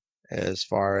problem as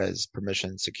far as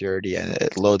permission security, and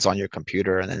it loads on your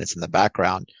computer and then it's in the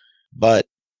background. But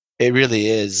it really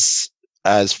is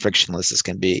as frictionless as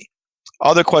can be.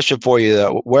 Other question for you,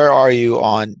 though. Where are you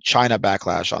on China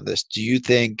backlash on this? Do you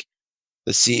think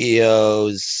the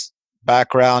CEO's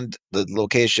background, the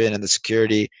location, and the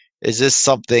security, is this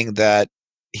something that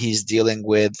he's dealing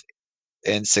with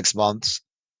in 6 months?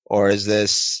 Or is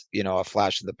this, a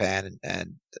flash in the pan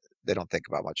and they don't think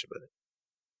about much of it?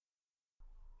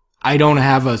 I don't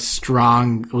have a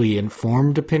strongly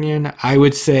informed opinion. I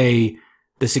would say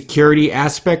the security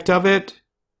aspect of it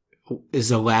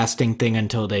is a lasting thing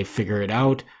until they figure it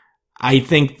out. I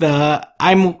think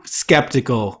I'm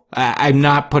skeptical. I'm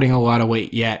not putting a lot of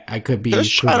weight yet. I could be. There's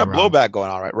China blowback going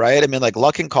on, right? I mean, like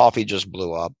Luckin Coffee just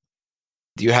blew up.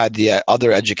 You had the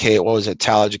other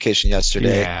Tal Education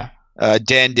yesterday. Yeah.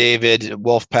 Dan David,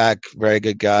 Wolfpack, very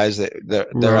good guys.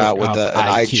 They're out with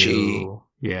an IG,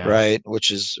 yeah, right,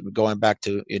 which is going back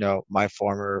to my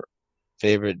former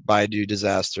favorite Baidu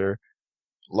disaster,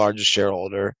 largest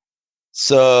shareholder.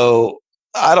 So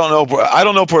I don't know. I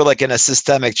don't know if we're like in a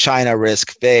systemic China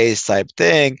risk phase type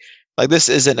thing. Like this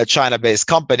isn't a China-based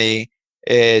company.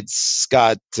 It's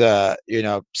got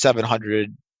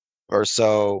 700 or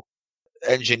so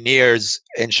engineers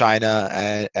in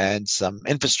China and some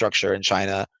infrastructure in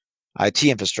China, IT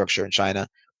infrastructure in China.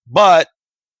 But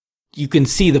you can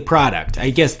see the product.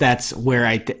 I guess that's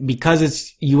where because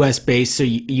it's US based, so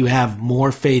you have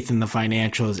more faith in the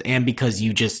financials, and because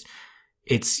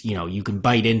it's, you can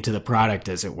bite into the product,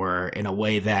 as it were, in a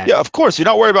way that... Yeah, of course, you're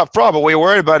not worried about fraud, but what you're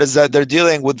worried about is that they're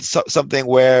dealing with something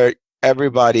where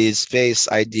everybody's face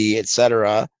ID,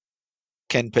 etc.,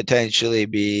 can potentially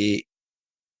be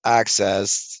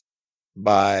accessed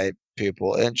by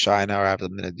people in China or have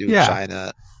them to do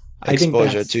China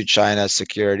exposure to China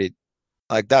security.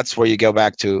 Like that's where you go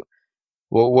back to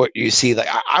what you see. Like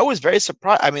I was very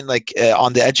surprised. I mean, like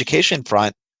on the education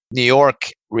front, New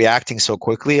York reacting so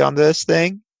quickly on this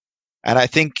thing, and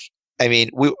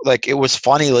it was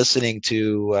funny listening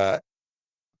to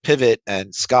Pivot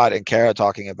and Scott and Kara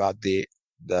talking about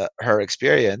her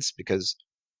experience, because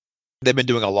they've been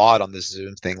doing a lot on this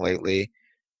Zoom thing lately,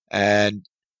 and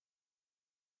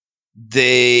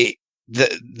that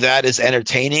is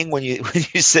entertaining when you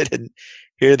sit and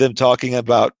hear them talking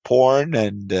about porn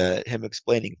and him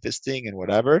explaining fisting and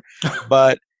whatever.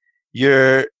 But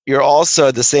you're also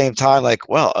at the same time like,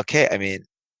 well, okay, I mean,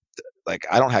 like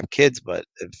I don't have kids, but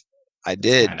if I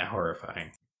did, kind of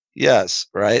horrifying. Yes,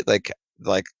 right.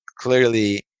 Like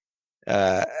clearly,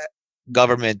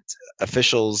 government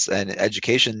officials and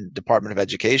Department of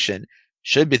Education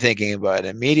should be thinking about an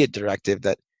immediate directive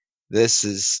that this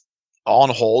is on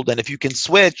hold, and if you can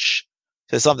switch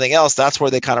to something else, that's where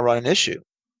they kind of run an issue.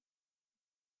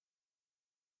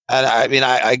 And I mean,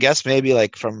 I guess maybe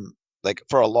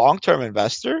for a long-term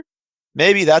investor,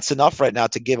 maybe that's enough right now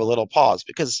to give a little pause,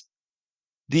 because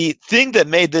the thing that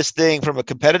made this thing from a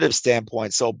competitive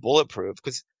standpoint so bulletproof,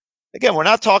 because again, we're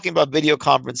not talking about video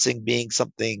conferencing being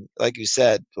something, like you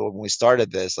said when we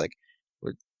started this, like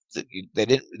they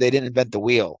didn't invent the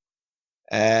wheel,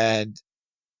 and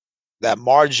that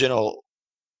marginal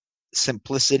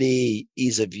simplicity,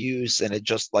 ease of use, and it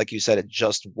just, like you said, it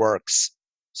just works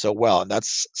so well, and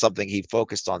that's something he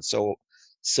focused on so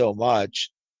much,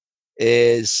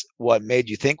 is what made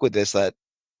you think with this that,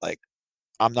 like,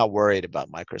 I'm not worried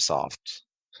about Microsoft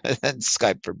and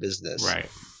Skype for Business, right,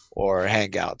 or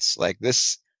Hangouts. Like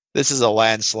this is a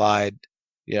landslide.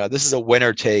 This is a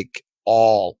winner take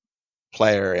all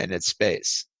player in its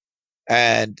space,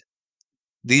 and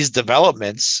these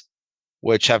developments,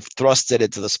 which have thrust it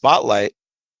into the spotlight,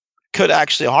 could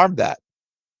actually harm that.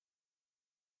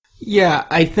 Yeah,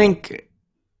 I think,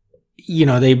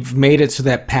 they've made it so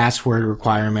that password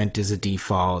requirement is a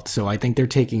default. So I think they're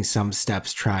taking some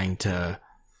steps trying to,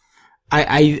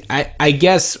 I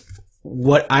guess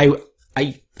what I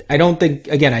don't think,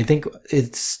 again, I think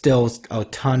it's still a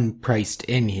ton priced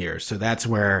in here. So that's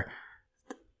where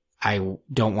I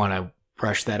don't want to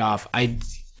brush that off. I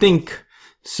think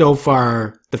so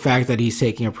far, the fact that he's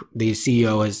taking the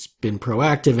CEO has been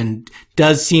proactive and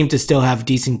does seem to still have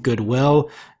decent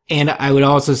goodwill. And I would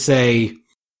also say,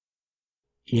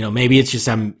 maybe it's just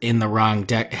I'm in the wrong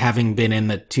deck, having been in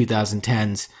the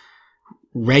 2010s,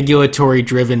 regulatory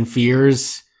driven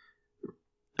fears.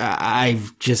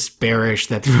 I've just bearish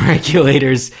that the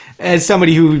regulators, as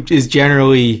somebody who is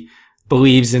generally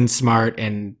believes in smart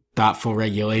and thoughtful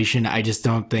regulation, I just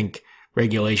don't think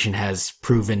regulation has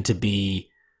proven to be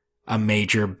a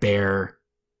major bear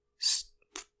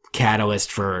catalyst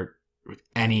for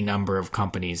any number of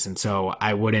companies. And so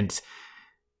I wouldn't,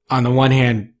 on the one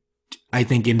hand, I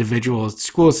think individual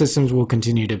school systems will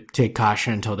continue to take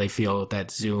caution until they feel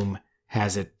that Zoom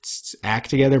has its act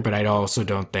together. But I also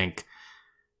don't think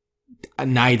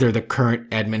neither the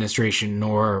current administration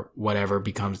nor whatever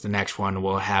becomes the next one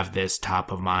will have this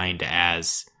top of mind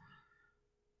as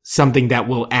something that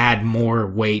will add more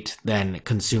weight than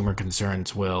consumer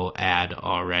concerns will add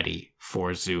already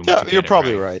for Zoom. Yeah, you're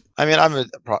probably right. I mean,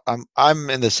 I'm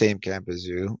in the same camp as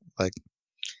you. Like,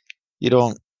 you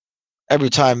don't. Every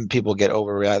time people get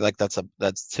overreact, like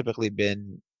that's typically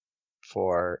been,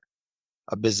 for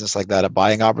a business like that, a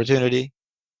buying opportunity.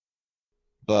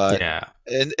 But yeah,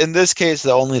 in this case,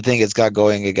 the only thing it's got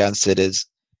going against it is,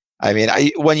 I mean,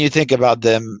 when you think about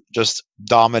them just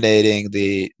dominating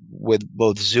with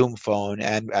both Zoom Phone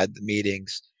and at the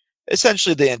meetings,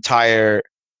 essentially the entire,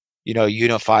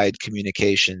 unified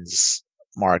communications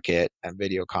market and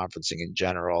video conferencing in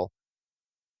general,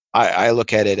 I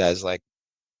look at it as like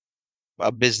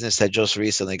a business that just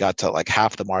recently got to like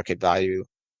half the market value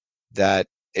that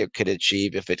it could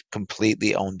achieve if it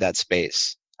completely owned that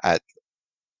space at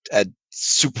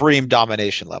supreme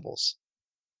domination levels.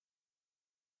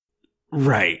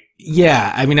 Right.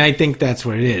 Yeah. I mean, I think that's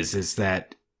what it is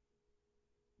that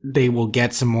they will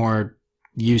get some more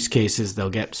use cases, they'll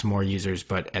get some more users,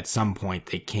 but at some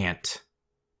point you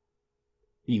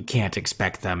can't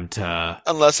expect them to,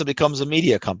 unless it becomes a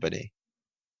media company,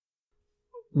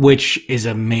 which is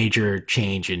a major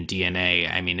change in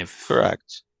DNA. I mean,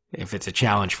 correct. If it's a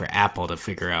challenge for Apple to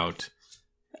figure out,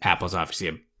 Apple's obviously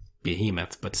a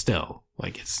behemoth, but still,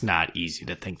 like, it's not easy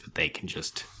to think that they can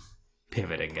just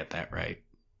pivot and get that right.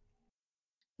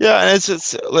 Yeah, and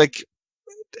it's like,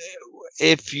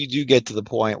 if you do get to the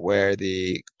point where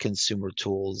the consumer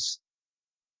tools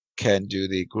can do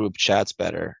the group chats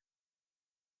better,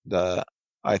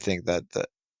 I think that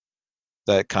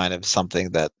kind of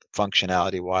something that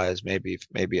functionality wise, maybe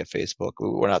a Facebook.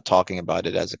 We're not talking about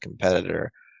it as a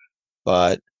competitor,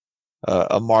 but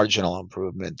a marginal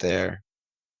improvement there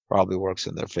probably works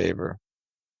in their favor.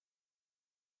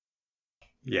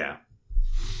 Yeah.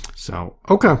 So,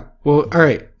 okay. Well, all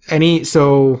right.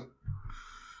 So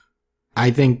I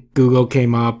think Google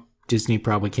came up, Disney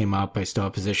probably came up. I still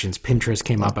have positions. Pinterest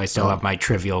came up. I still have my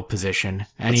trivial position.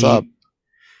 What's up?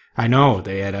 I know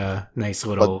they had a nice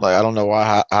little. But like, I don't know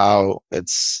how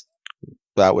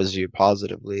that was viewed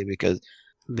positively, because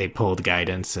they pulled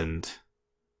guidance and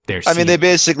they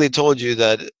basically told you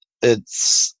that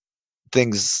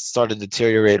things started to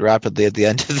deteriorate rapidly at the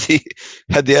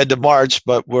end of March,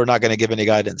 but we're not going to give any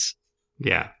guidance.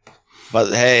 Yeah.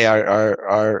 But hey,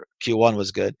 our Q1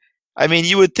 was good. I mean,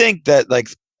 you would think that like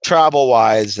travel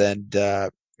wise and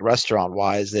restaurant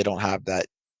wise, they don't have that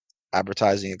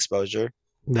advertising exposure.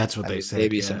 That's what they said.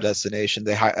 Maybe some destination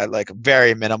they like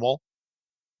very minimal,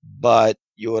 but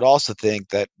you would also think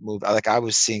that like I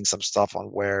was seeing some stuff on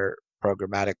where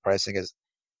programmatic pricing is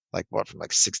like from like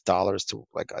 $6 to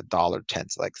like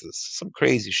 $1.10. Like some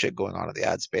crazy shit going on in the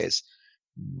ad space.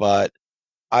 But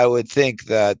I would think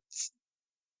that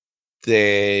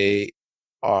they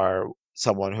are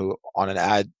someone who on an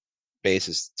ad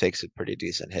basis takes a pretty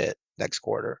decent hit next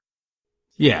quarter.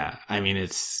 Yeah, I mean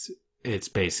it's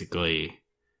basically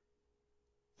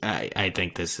I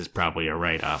think this is probably a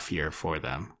write-off year for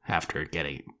them after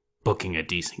booking a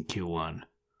decent Q1.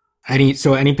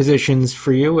 Any positions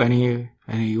for you?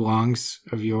 Any longs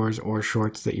of yours or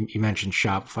shorts that you mentioned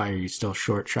Shopify? Are you still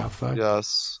short Shopify?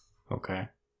 Yes. Okay.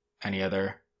 Any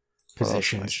other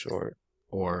positions? Short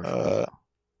or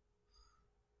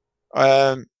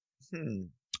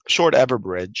short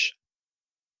Everbridge,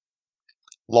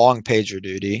 long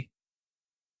PagerDuty,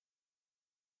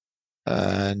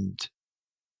 and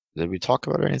did we talk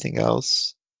about anything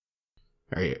else?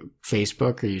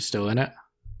 Facebook? Are you still in it?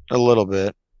 A little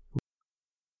bit.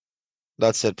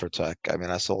 That's it for tech. I mean,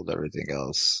 I sold everything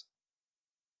else.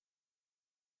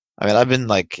 I mean, I've been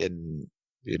like in,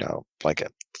 like a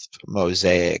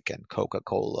Mosaic and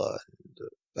Coca-Cola and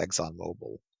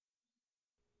ExxonMobil.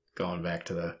 Going back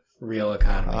to the real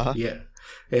economy. Yeah.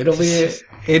 It'll be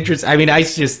interesting. I mean, I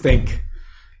just think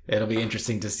it'll be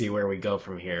interesting to see where we go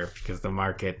from here, because the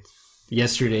market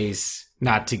yesterday's,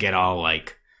 not to get all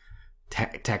like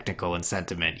technical and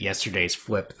sentiment, yesterday's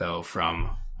flip though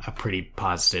from a pretty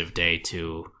positive day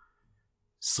to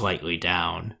slightly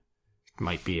down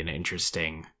might be an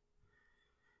interesting.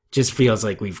 Just feels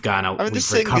like we've gone out. I mean,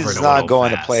 this thing is not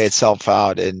going to play itself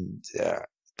out, and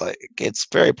like it's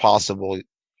very possible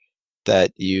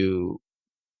that you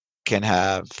can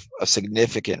have a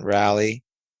significant rally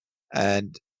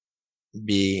and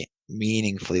be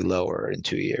meaningfully lower in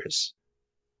 2 years.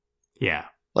 Yeah,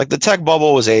 like the tech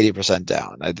bubble was 80%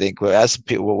 down. I think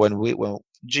S&P when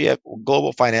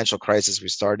global financial crisis, we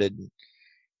started in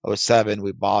 2007,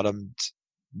 we bottomed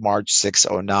March 6,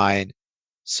 2009.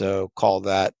 So call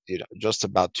that, just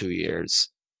about 2 years.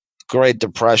 Great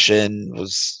Depression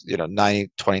was, 29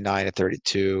 to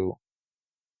 32,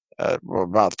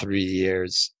 about 3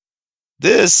 years.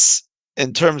 This,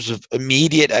 in terms of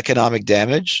immediate economic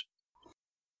damage,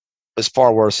 is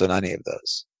far worse than any of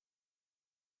those.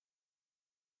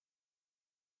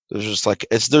 There's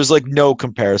like no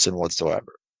comparison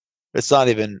whatsoever. It's not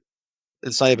even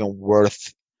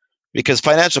worth, because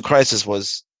financial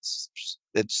crisis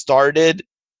it started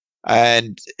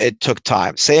and it took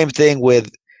time. Same thing with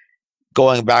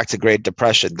going back to Great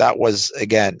Depression. That was,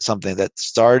 again, something that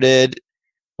started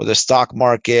with the stock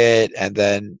market and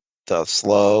then the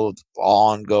slow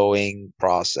ongoing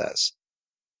process.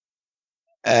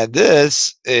 And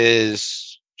this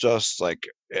is just like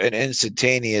an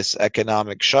instantaneous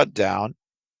economic shutdown,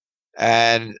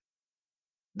 and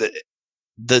the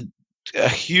a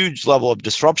huge level of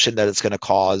disruption that it's going to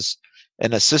cause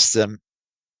in a system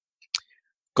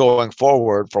going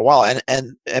forward for a while.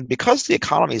 And because the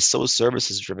economy is so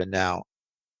services driven now,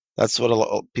 that's what a lot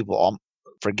of people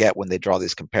forget when they draw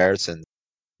these comparisons.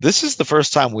 This is the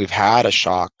first time we've had a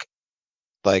shock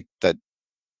like that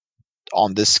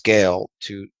on this scale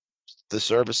to the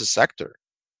services sector.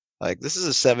 Like, this is a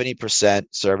 70%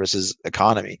 services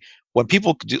economy. When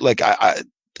people do, like,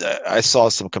 I saw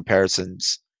some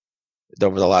comparisons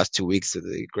over the last 2 weeks of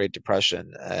the Great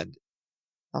Depression, and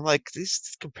I'm like,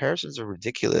 these comparisons are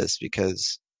ridiculous,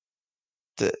 because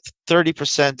the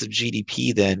 30% of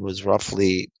GDP then was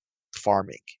roughly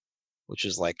farming, which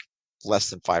is like less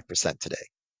than 5% today.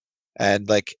 And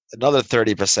like another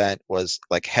 30% was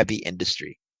like heavy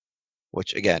industry,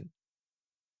 which again,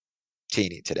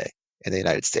 teeny today in the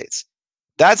United States.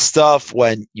 That stuff,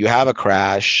 when you have a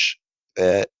crash,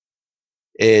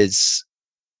 is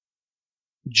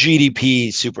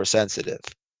GDP super sensitive,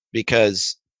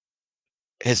 because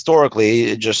historically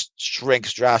it just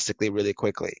shrinks drastically really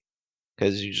quickly,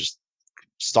 because you just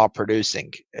stop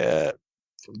producing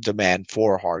demand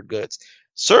for hard goods.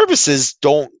 Services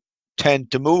don't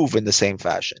tend to move in the same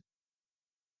fashion.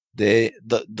 The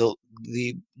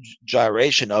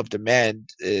gyration of demand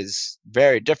is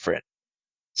very different.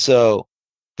 So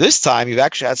this time you've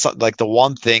actually had something like the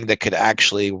one thing that could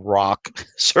actually rock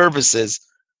services,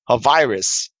 a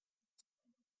virus,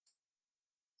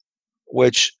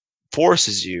 which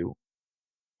forces you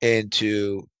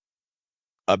into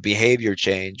a behavior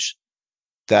change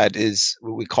that is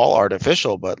what we call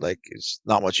artificial, but like it's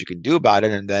not much you can do about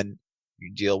it, and then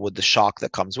you deal with the shock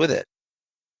that comes with it.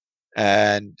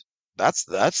 And that's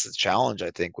the challenge,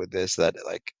 I think, with this, that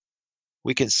like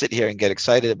we can sit here and get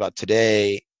excited about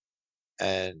today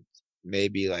and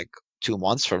maybe like 2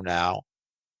 months from now,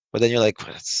 but then you're like,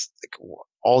 it's like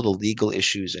all the legal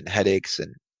issues and headaches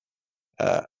and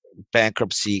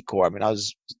bankruptcy court. I mean, I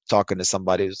was talking to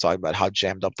somebody who was talking about how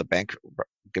jammed up the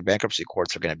bankruptcy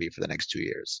courts are going to be for the next 2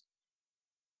 years,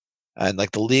 and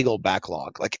like the legal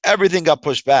backlog, like everything got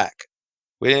pushed back.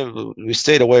 We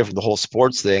stayed away from the whole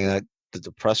sports thing, the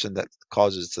depression that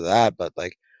causes to that, but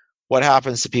like what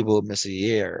happens to people who miss a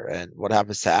year, and what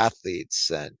happens to athletes,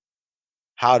 and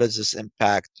how does this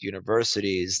impact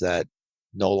universities that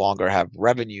no longer have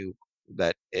revenue,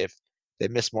 that if they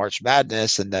miss March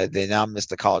Madness and that they now miss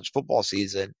the college football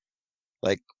season,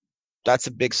 like that's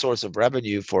a big source of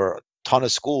revenue for a ton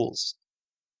of schools.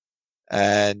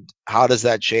 And how does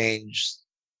that change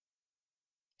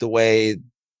the way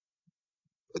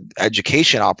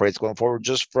education operates going forward,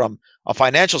 just from a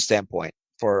financial standpoint,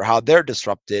 for how they're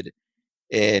disrupted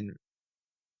in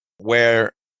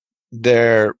where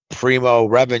their primo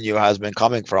revenue has been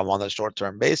coming from on a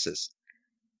short-term basis?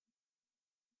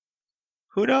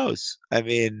 Who knows? I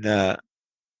mean, I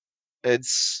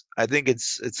think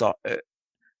it's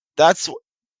that's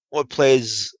what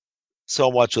plays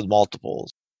so much with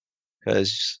multiples,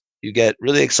 because you get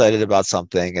really excited about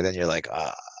something, and then you're like,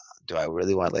 do I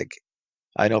really want, like,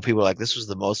 I know people are like, this was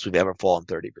the most we've ever fallen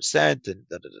 30%, and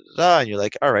da, da, da, da, da, and you're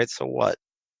like, all right, so what?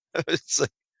 It's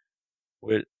like,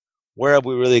 where have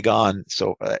we really gone?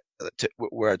 So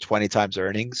we're at 20 times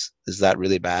earnings. Is that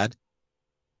really bad?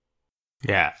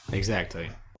 Yeah, exactly.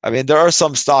 I mean, there are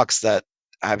some stocks that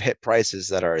have hit prices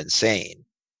that are insane,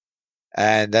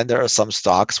 and then there are some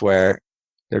stocks where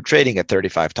they're trading at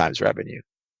 35 times revenue.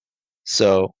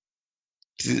 So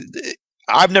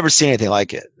I've never seen anything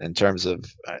like it in terms of,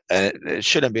 and it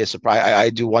shouldn't be a surprise. I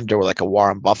do wonder what like a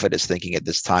Warren Buffett is thinking at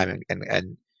this time,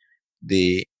 and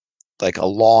the like a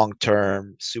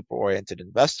long-term super oriented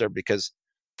investor, because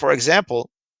for example,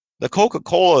 the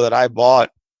Coca-Cola that I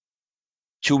bought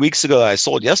 2 weeks ago that I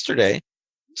sold yesterday,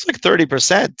 it's like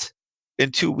 30%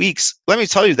 in 2 weeks. Let me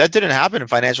tell you, that didn't happen in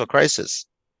financial crisis.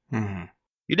 Mm-hmm.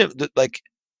 You didn't, like,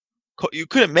 you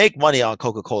couldn't make money on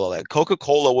Coca-Cola. Like,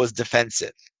 Coca-Cola was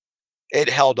defensive. It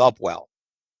held up well,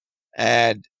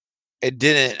 and it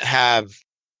didn't have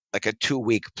like a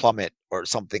 2-week plummet or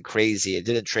something crazy. It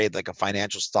didn't trade like a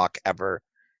financial stock ever.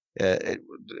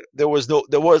 There was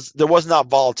not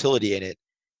volatility in it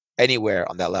anywhere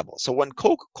on that level. So when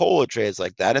Coca-Cola trades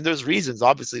like that, and there's reasons,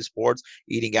 obviously, sports,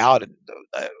 eating out, and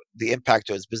the impact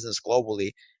to its business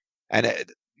globally, and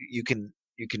you can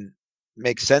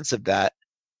make sense of that,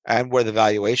 and where the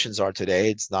valuations are today,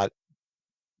 it's not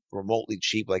remotely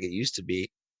cheap like it used to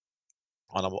be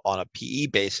on a PE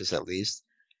basis, at least.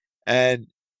 And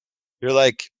you're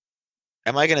like,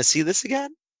 am I going to see this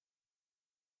again?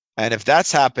 And if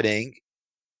that's happening,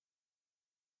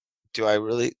 do I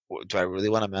really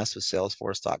want to mess with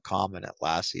Salesforce.com and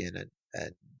Atlassian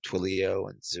and Twilio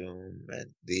and Zoom and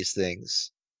these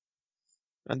things?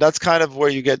 And that's kind of where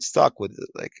you get stuck with it.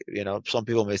 Like, some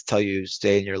people may tell you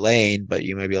stay in your lane, but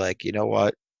you may be like, you know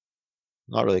what?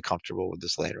 I'm not really comfortable with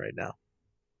this lane right now.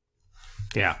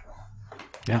 Yeah.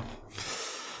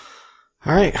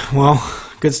 All right. Well,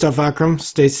 good stuff, Akram.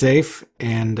 Stay safe,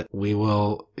 and it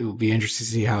will be interesting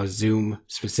to see how Zoom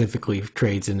specifically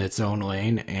trades in its own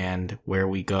lane and where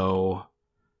we go.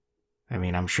 I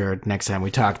mean, I'm sure next time we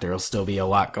talk, there'll still be a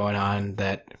lot going on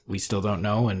that we still don't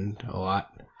know, and a lot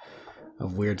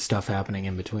of weird stuff happening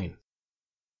in between.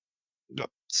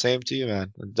 Same to you,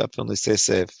 man. Definitely stay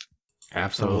safe.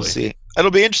 Absolutely. We'll see.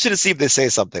 It'll be interesting to see if they say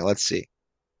something. Let's see.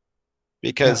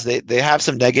 Because they have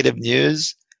some negative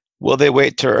news. Will they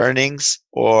wait to earnings,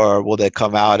 or will they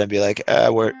come out and be like,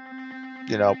 our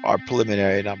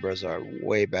preliminary numbers are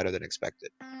way better than expected?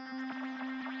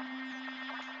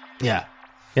 Yeah.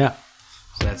 So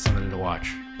that's something to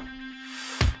watch.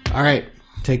 All right.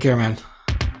 Take care, man.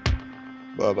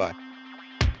 Bye-bye.